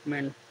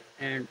treatment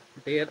and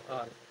there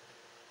are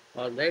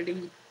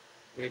already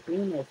a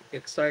ton of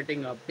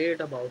exciting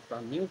update about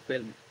the new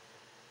film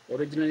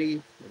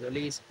originally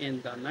released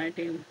in the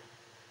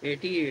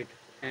 1988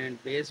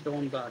 and based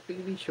on the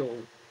TV show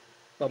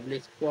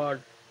published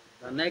Squad.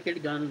 The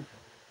Naked Gun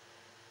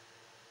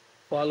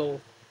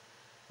follow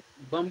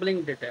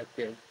bumbling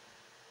detective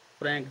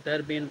Frank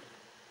Durbin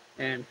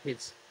and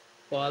his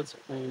pals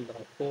on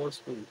the force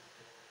too.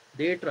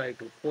 They try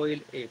to foil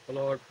a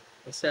plot,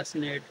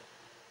 assassinate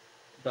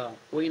the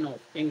Queen of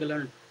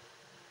England,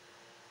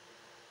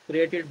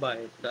 created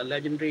by the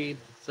legendary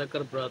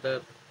Zucker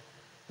brother.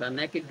 The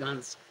Naked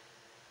Gun's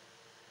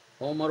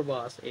humor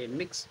was a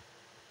mix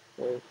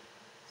of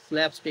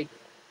slapstick,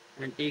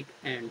 antique,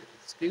 and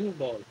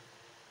screwball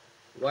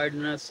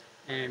wideness,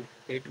 and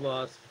it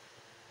was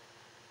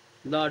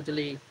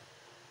largely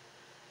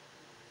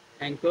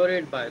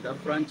anchored by the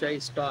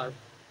franchise star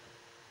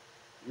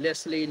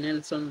Leslie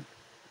Nielsen's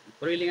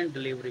brilliant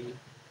delivery.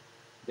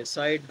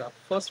 Beside the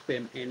first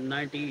film in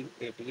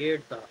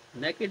 1988, The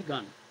Naked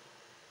Gun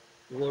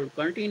would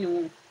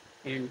continue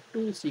in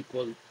two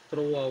sequels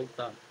throughout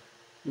the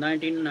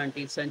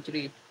 1990th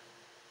century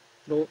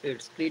through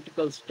its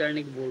critical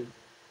standing would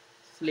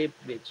slip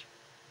which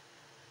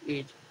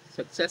each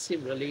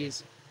successive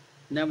release.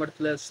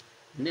 Nevertheless,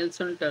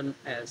 Nielsen turned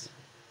as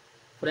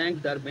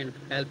Frank Durbin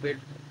helped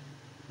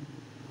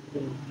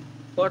to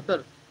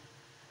further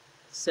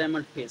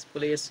cement his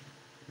place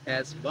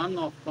as one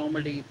of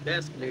comedy's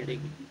best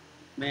leading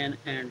men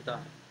and the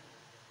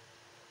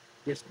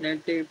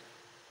distinctive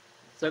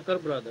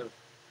Zucker brothers'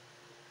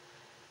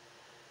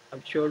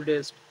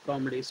 absurdist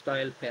comedy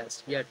style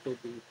has yet to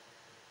be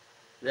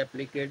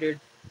replicated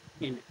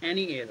in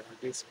any era.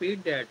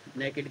 Despite that,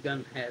 Naked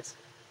Gun has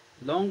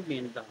long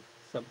been the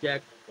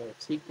subject of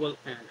sequel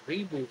and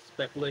reboot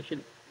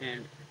speculation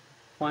and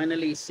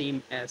finally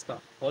seems as the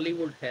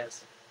Hollywood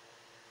has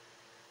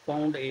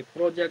found a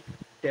project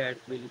that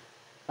will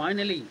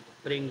finally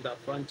bring the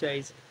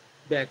franchise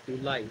back to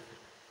life.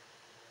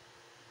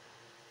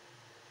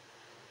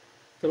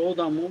 Though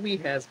the movie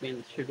has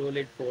been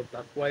scheduled for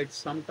quite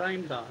some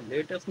time, the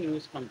latest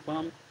news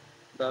confirmed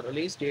the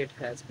release date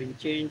has been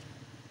changed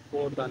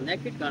for the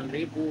Naked Gun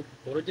reboot,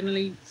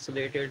 originally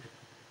slated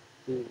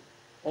to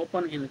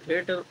open in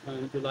theater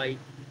on July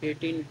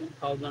 18,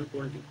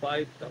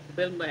 2025. The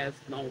film has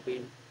now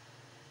been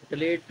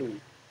delayed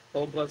to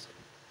August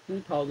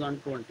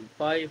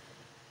 2025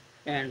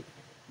 and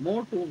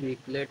more 2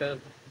 weeks later,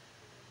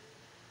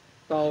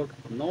 thought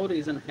no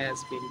reason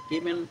has been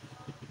given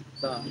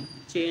the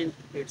change.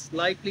 It's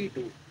likely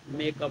to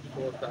make up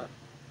for the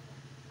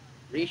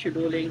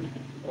rescheduling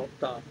of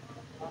the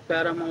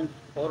Paramount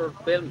horror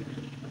film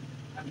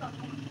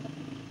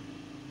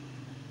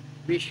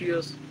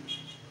Vicious,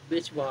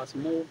 which was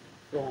moved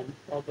from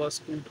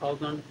August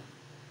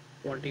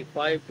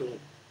 2025 to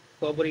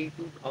February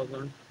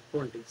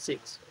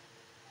 2026.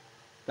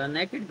 The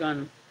Naked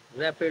Gun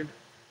rapid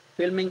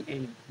filming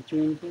in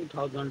June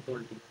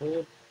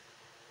 2024.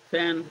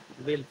 Fans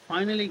will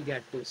finally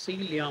get to see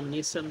Liam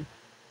Neeson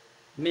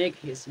make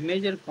his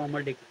major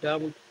comedic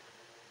debut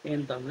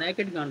in the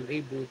Naked Gun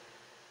reboot,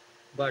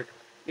 but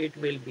it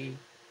will be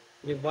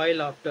a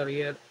while after a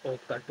year of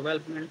the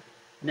development.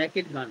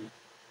 Naked Gun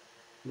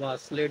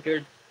was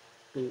slated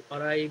to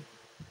arrive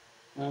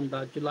on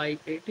the July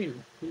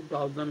 18,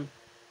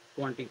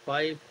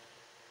 2025.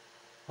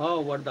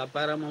 However, the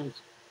Paramount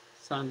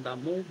Sun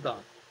moved the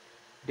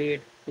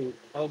date to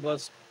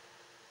August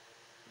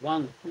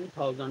 1,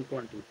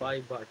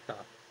 2025, but the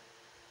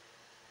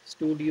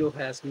studio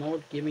has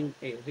not given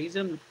a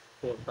reason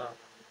for the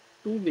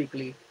 2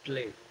 weekly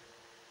delay.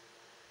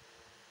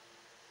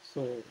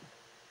 So,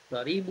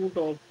 the reboot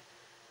of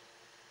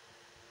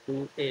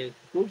to a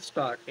good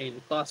start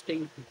in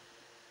casting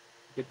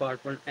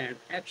department, and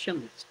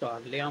action star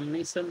Liam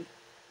Neeson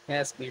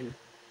has been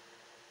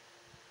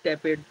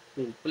tapped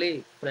to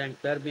play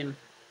Frank Durbin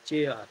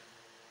Jr.,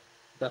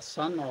 the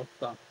son of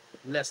the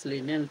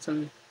Leslie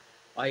Nielsen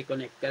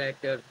iconic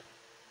character.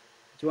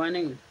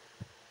 Joining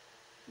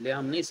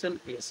Liam Neeson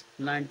is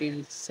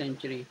 19th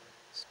century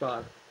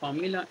star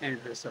Pamela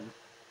Anderson,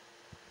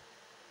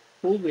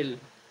 who will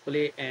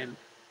play an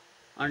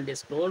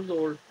undisclosed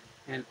role,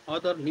 and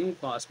other new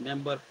cast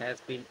member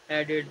has been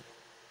added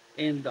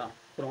in the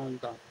from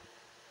the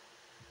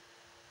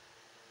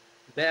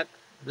back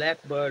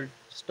Blackbird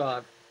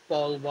star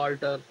Paul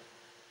Walter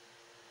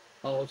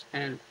House,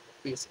 and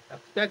is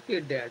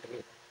expected that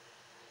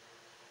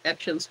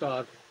action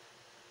star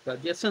the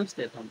Jason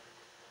Statham,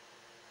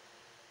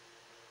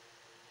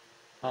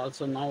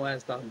 also known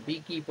as the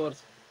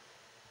Beekeepers,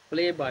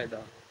 played by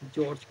the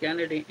George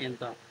Kennedy in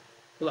the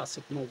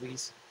classic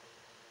movies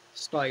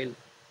style.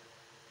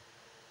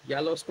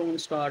 Yellowstone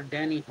star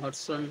Danny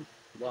Hudson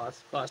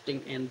was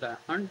casting in the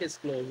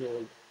undisclosed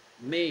role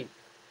May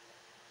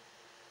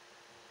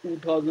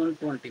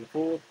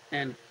 2024,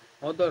 and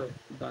other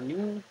the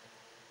new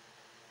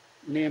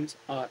names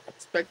are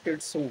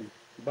expected soon.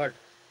 But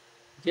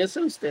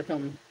Jason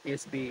Statham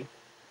is the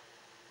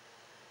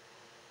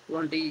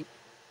 25%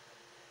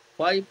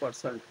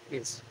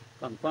 is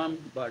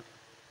confirmed, but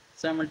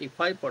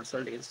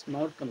 75% is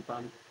not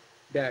confirmed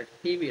that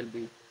he will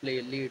be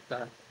play lead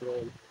the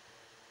role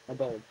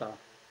about the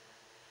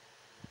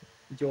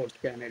George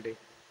Kennedy.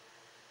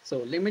 So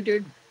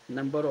limited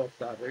number of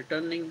the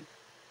returning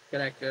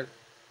character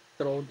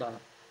through the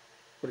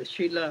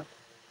Priscilla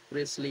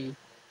Presley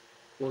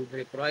will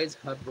reprise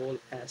her role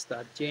as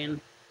the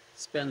Jane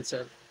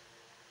Spencer.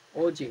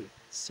 O.J.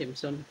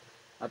 Simpson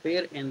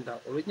appear in the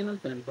original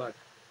film, but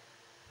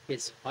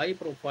his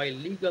high-profile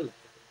legal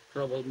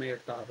trouble made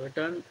the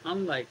return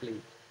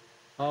unlikely.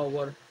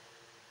 However,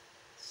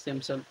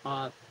 Simpson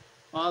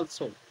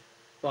also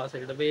passed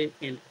away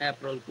in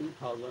April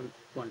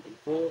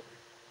 2024.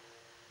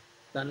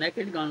 The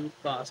Naked Gun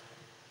cast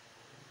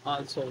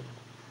also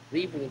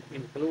reboot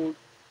include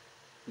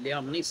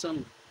Liam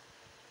Neeson,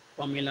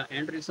 Pamela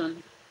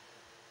Anderson,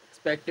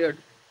 expected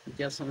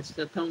Jason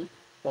Statham,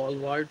 Paul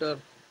Walter,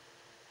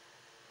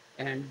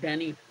 and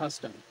Danny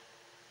Huston.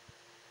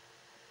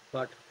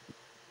 But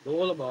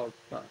all about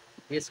the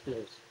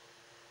disclose.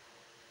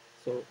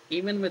 So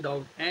even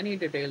without any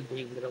detail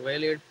being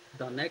revealed,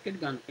 the Naked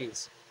Gun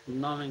is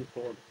known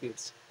for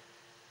its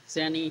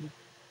zany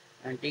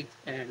antics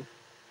and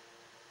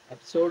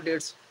absurd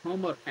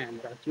humor,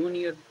 and the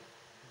junior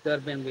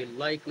Durbin will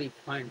likely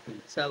find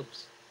himself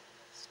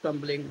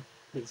stumbling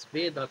his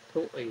way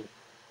through a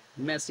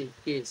massive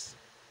case.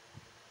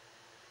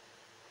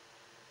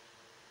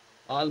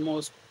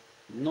 Almost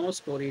no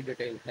story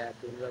detail have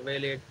been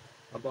revealed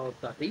about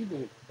the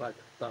reboot, but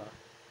the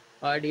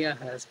idea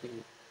has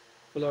been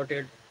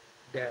floated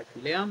that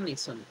Liam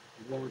Neeson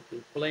won't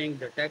be playing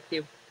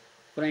Detective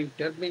Frank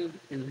Durbin.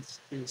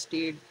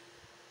 Instead,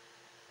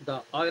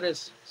 the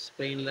Irish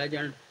Spain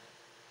legend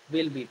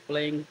will be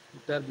playing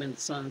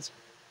Durbin's son,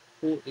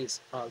 who is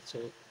also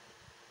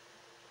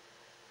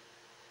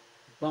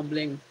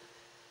bumbling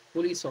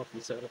police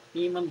officer.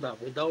 Even though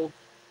without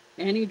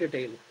any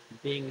detail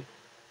being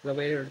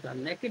revealed, the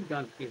Naked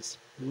Gun is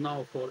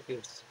now for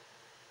its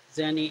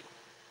zany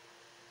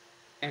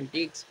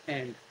antiques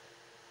and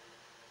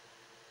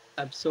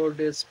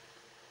absurdist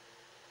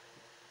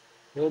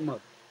humor,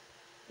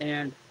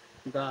 and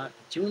the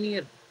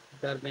junior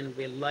Darwin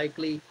will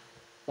likely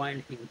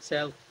find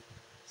himself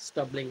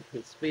stumbling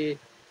his way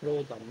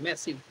through the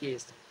massive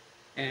case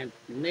and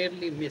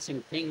nearly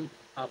messing things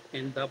up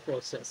in the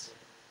process.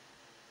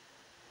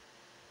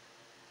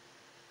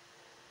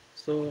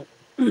 So,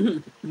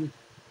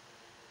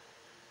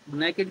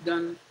 Naked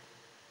Gun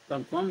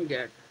confirmed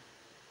get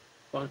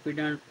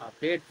confident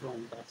update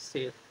from the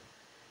safe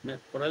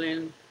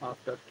McFarlane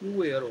after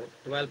 2 years of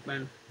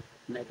development.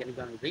 Naked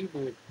Gun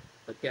reboot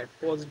the get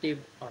positive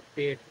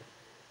update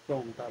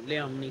from the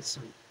Liam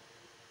Neeson.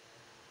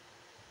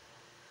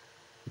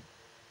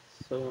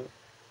 So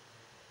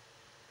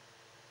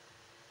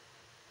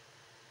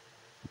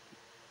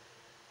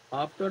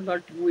after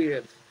the 2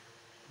 years,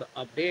 the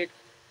update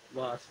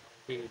was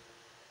the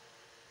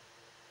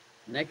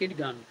Naked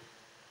Gun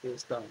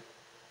is the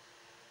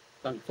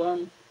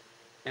confirmed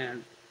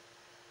and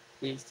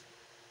is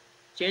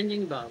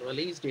changing the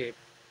release date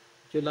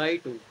July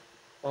to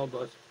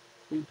August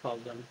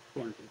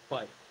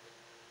 2025.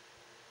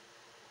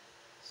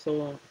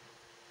 So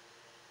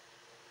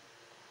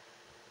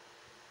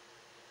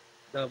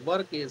the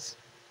work is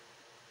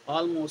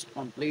almost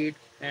complete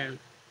and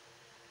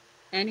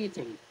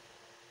anything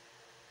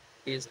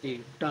is the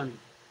done,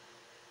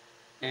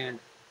 and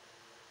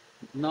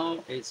now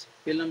is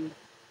film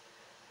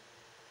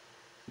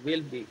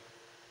will be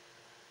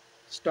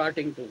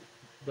starting to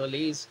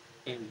release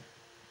in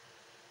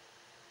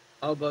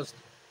August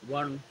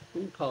 1,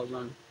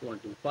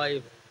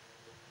 2025.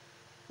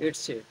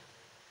 It's a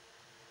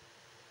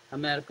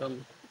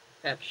American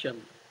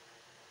action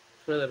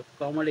thriller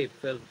comedy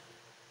film,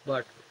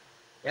 but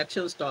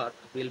action star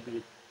will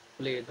be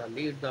play the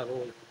lead the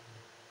role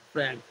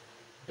Frank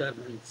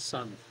Derman's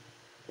son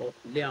of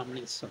Liam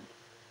Neeson.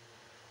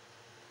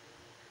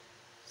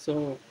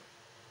 So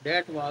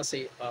that was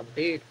a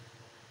update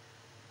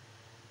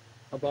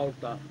about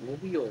the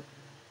movie of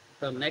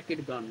The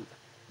Naked Gun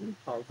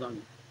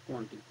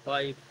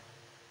 2025.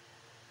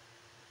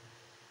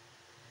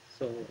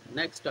 So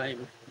next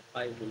time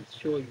I will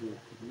show you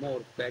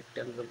more fact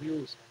and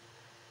reviews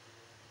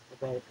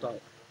about the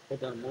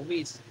other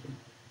movies.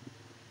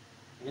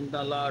 In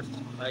the last,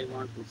 I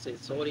want to say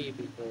sorry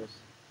because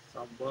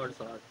some words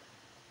are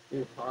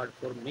too hard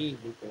for me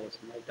because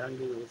my tongue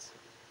is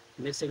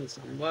missing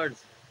some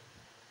words.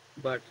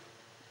 But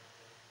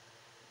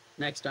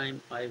next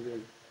time I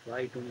will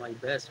try to my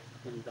best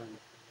in the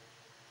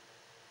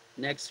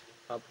next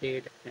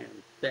update and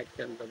fact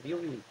and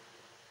reviewing.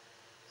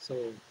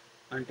 So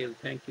until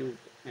thank you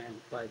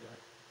and bye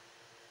bye.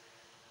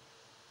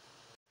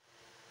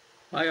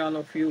 Hi all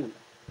of you.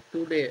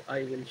 Today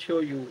I will show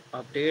you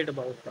update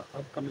about the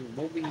upcoming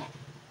movie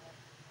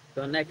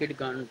The Naked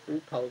Gun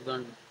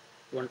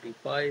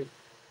 2025.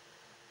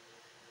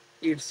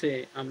 It's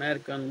a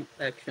American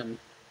action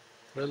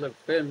thriller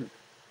film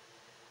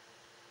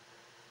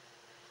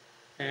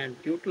and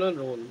title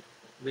role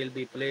will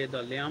be played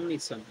the Liam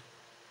Neeson.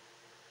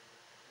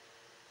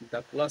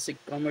 The classic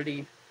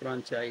comedy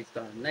franchise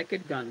The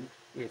Naked Gun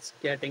is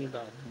getting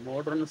the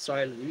modern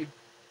style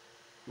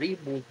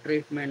reboot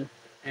treatment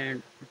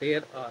and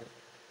there are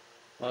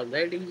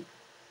already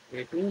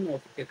a ton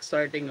of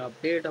exciting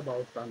update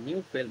about the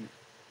new film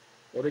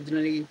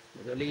originally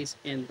released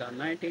in the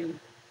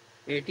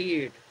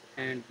 1988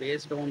 and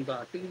based on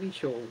the TV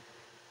show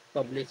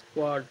published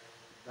squad.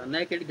 The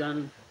Naked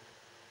Gun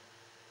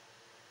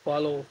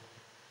follow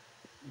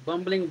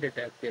bumbling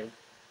detective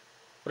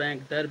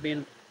Frank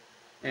Durbin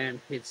and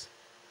his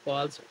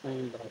pals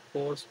on the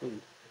force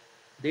too.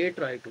 They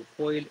try to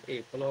foil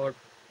a plot,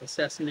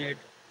 assassinate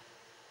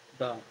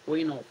the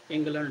Queen of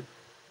England,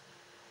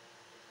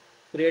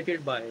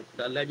 created by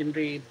the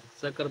legendary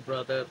Zucker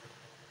brother.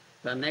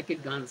 The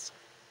Naked Gun's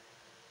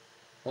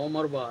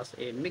humor was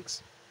a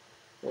mix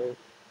of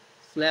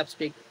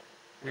slapstick,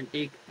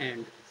 antique,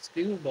 and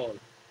screwball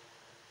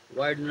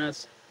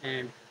wideness,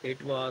 and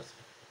it was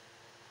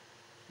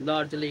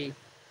largely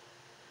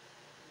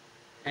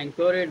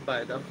anchored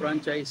by the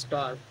franchise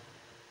star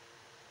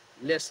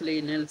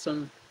Leslie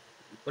Nielsen's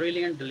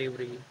brilliant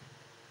delivery.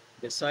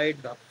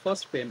 Beside the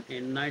first film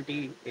in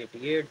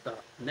 1988, The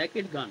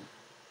Naked Gun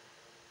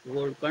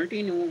would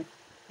continue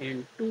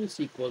in two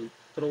sequels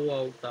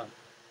throughout the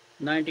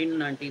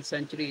 1990th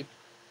century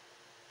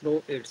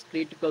through its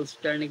critical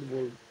standing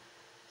would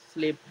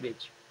slip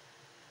which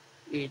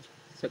each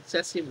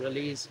successive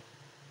release.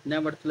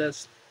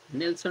 Nevertheless,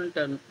 Nielsen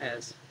turned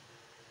as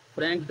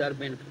Frank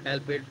Durbin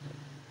helped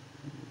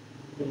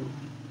to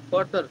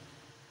further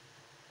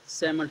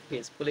cement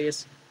his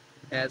place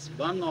as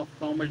one of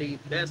comedy's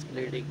best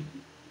leading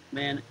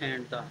men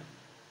and the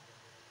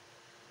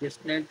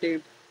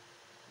distinctive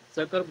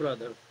Zucker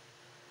brothers'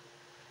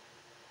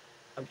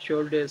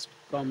 absurdist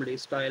comedy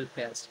style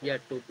has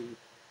yet to be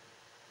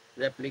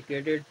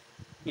replicated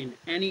in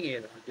any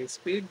era.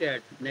 Despite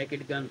that,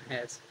 Naked Gun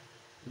has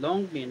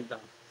long been the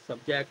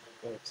subject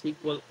of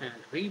sequel and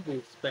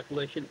reboot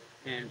speculation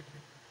and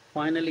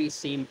finally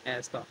seems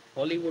as the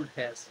Hollywood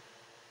has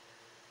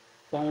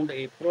found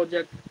a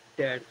project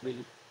that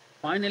will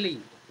finally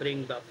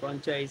bring the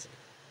franchise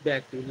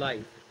back to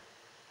life.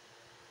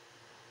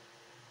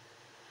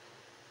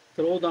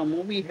 Though the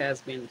movie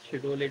has been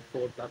scheduled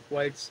for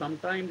quite some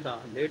time, the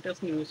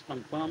latest news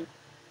confirmed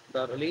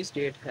the release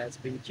date has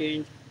been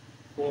changed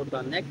for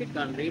the Naked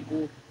Gun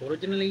reboot,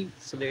 originally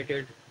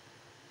slated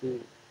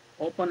to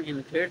open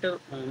in theater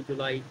on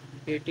July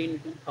 18,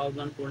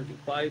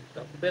 2025.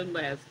 The film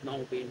has now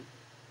been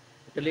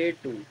delayed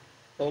to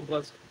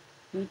August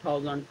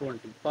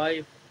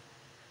 2025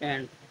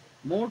 and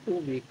more 2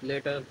 weeks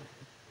later,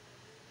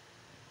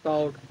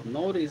 thought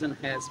no reason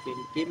has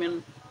been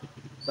given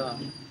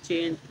the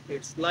change.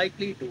 It's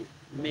likely to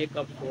make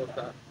up for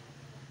the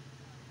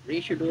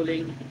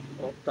rescheduling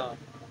of the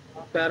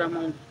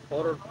Paramount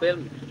horror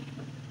film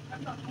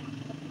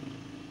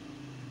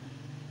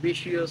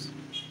Vicious,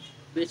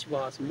 which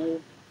was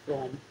moved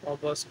from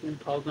August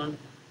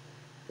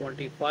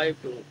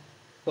 2025 to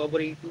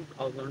February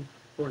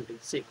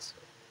 2026.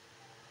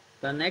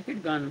 The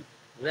Naked Gun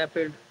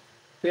rapid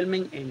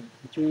filming in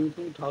June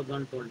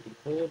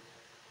 2024.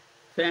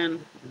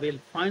 Fans will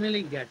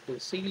finally get to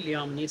see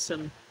Liam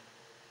Neeson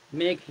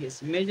make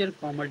his major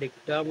comedic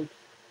debut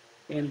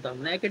in the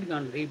Naked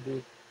Gun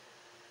reboot,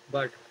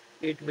 but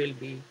it will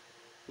be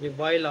a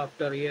while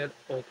after a year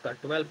of the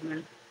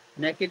development.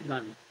 Naked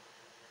Gun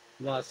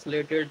was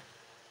slated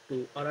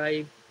to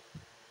arrive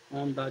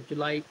on the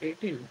July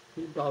 18,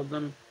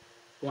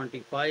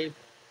 2025.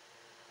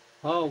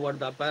 However,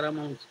 the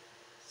Paramount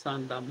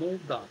Santa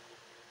moved the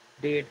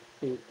date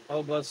to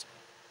August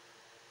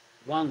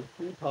 1,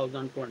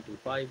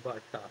 2025,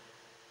 but the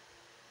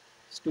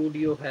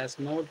studio has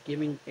not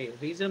given a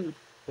reason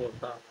for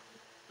the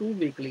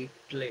two-weekly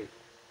delay.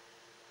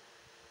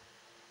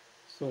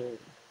 So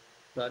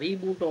the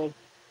reboot of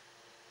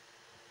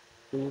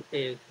to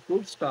a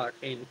good start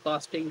in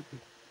casting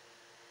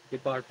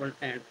department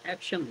and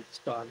action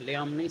star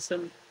Liam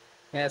Neeson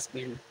has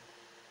been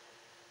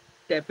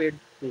tapped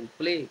to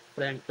play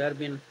Frank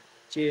Durbin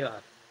Jr.,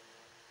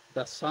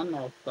 the son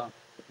of the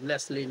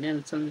Leslie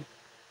Nielsen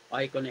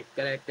iconic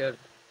character.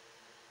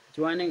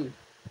 Joining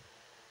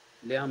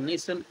Liam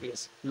Neeson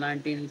is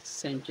 19th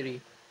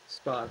century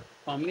star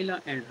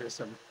Pamela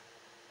Anderson,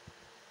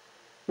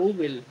 who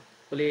will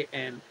play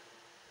an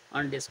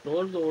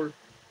undisclosed role,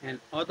 and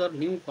other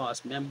new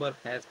cast member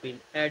has been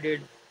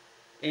added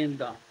in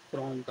the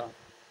from the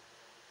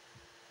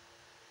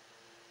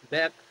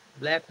back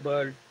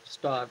Blackbird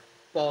star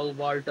Paul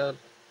Walter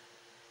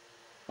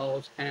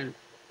House and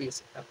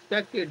is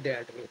expected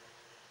that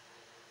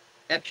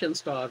action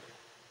star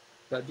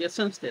the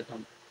Jason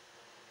Statham,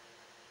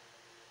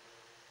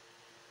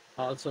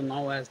 also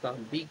known as the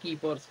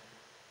Beekeepers,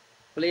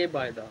 play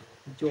by the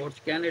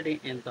George Kennedy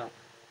in the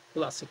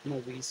classic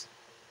movies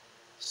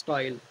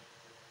style.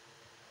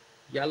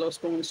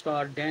 Yellowstone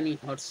star Danny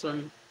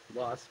Hudson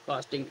was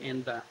casting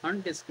in the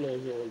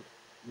undisclosed role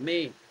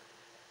May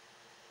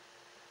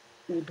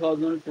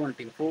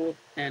 2024,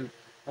 and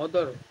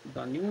other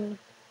the new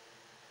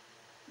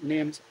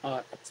names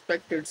are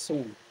expected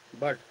soon.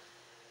 But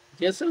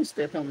Jason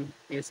Statham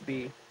is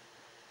the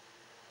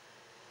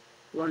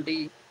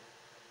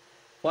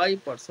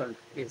 25%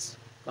 is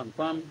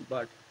confirmed,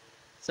 but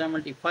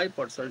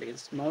 75%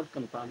 is not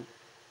confirmed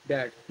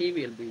that he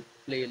will be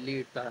play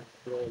lead the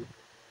role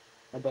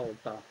about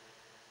the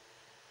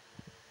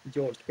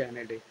George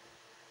Kennedy.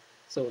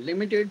 So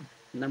limited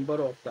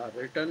number of the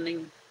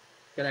returning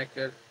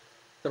character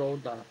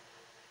through the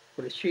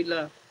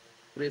Priscilla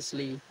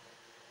Presley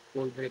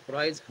would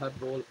reprise her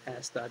role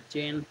as the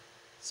Jane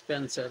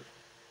Spencer.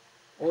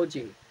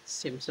 O.J.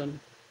 Simpson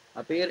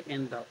appear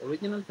in the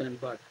original film,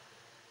 but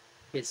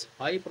his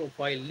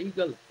high-profile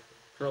legal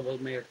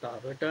trouble made the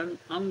return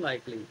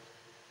unlikely.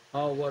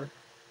 However,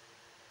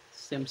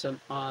 Simpson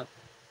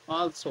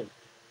also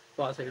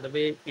passed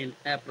away in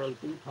April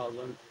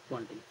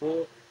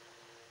 2024.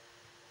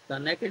 The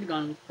Naked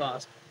Gun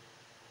cast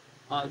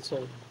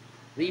also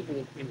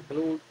reboot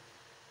include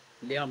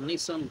Liam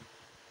Neeson,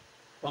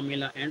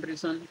 Pamela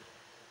Anderson,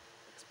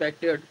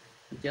 expected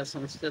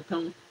Jason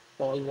Statham,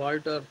 Paul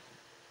Walter,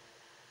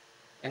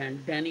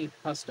 and Danny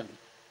Huston,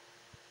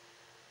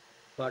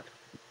 but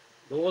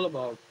all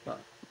about the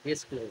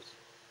disclosed.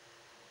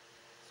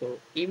 So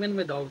even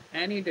without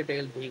any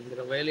detail being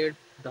revealed,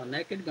 the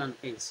Naked Gun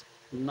is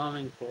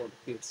known for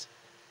its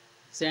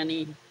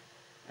zany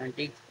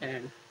antics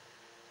and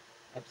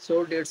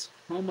absurd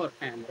humor,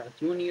 and the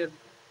junior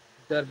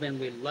Durbin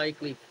will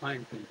likely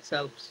find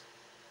himself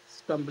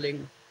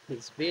stumbling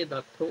his way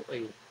through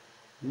a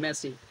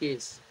massive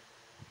case.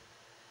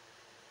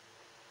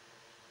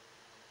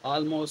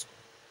 Almost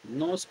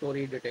no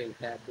story detail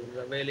have been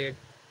revealed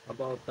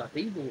about the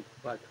reboot,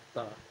 but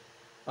the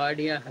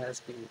idea has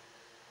been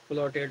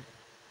floated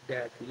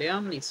that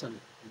Liam Neeson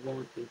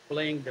won't be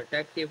playing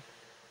Detective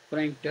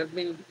Frank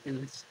Durbin.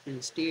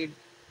 Instead,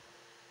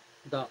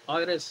 the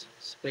Irish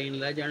Spain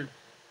legend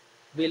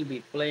will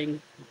be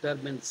playing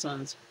Durbin's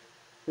son,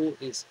 who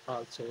is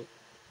also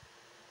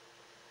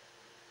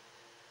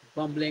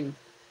bumbling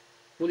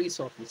police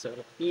officer.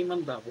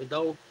 Even though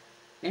without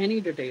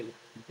any detail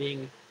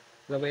being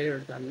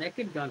revealed, the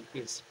Naked Gun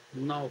is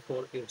now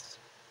for its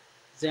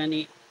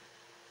zany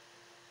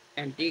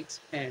antics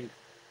and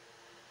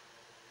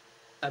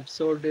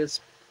absurdist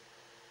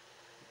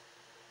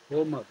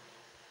humor,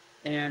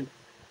 and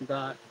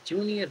the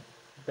junior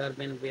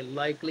Durbin will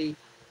likely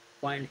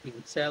find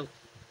himself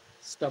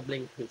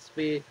stumbling his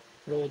way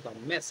through the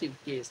massive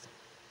case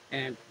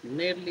and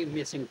nearly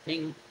messing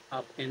things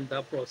up in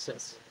the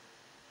process.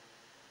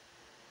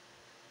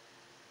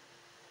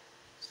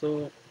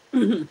 So,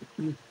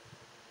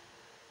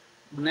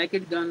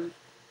 Naked Gun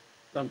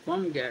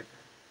confirmed that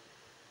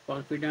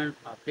confident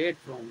update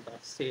from the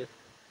Seth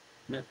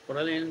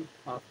MacFarlane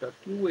after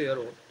 2 years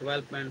of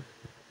development.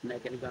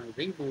 Naked Gun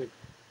reboot,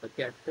 the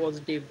get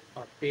positive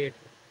update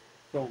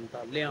from the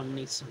Liam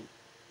Neeson.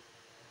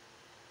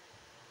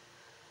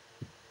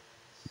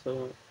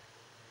 So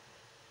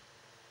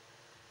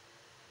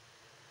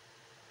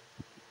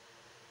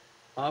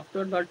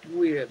after the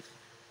 2 years,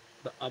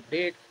 the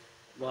update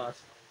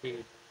was a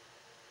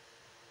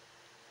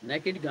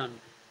Naked Gun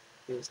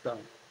is the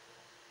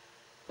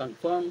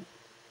confirmed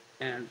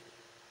and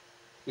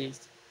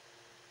is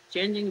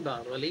changing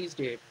the release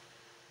date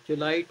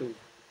July to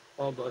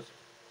August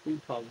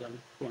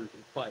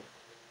 2025.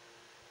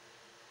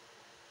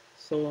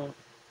 So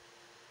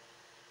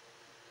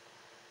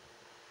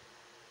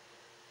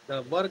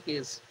the work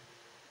is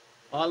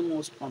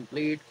almost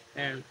complete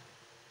and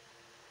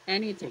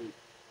anything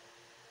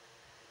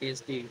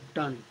is the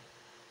done,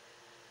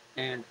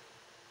 and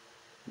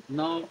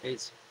now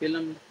is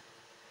film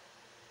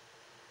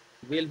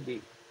will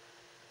be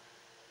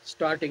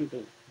starting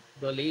to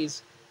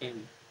release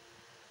in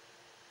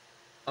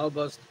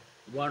August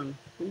 1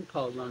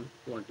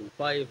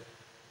 2025.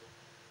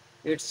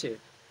 It's a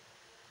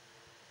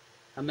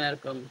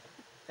American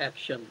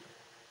action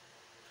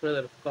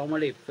thriller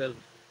comedy film,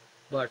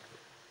 but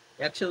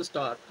action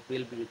star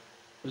will be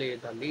play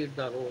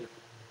the role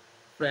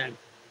Frank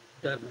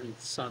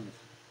Derman's son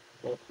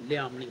of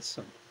Liam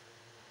Neeson.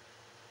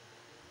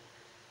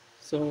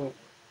 So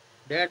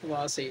that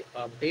was a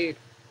update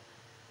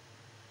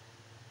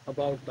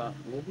about the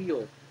movie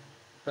of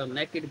The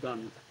Naked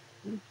Gun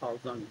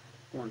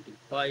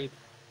 2025.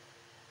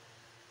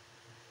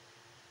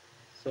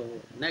 So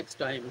next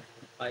time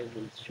I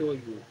will show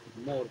you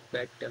more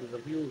fact and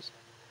reviews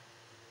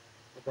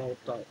about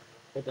the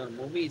other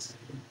movies.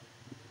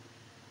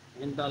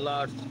 In the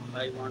last,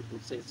 I want to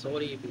say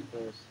sorry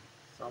because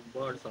some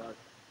words are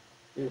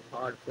too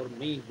hard for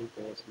me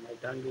because my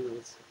tongue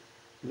is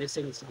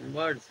missing some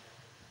words.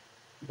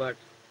 But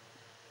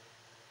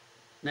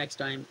next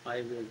time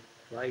I will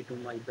try to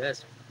my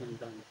best in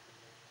the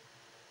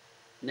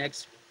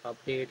next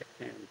update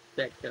and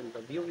fact and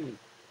reviewing.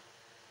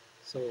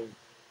 So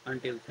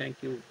until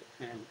thank you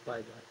and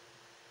bye bye.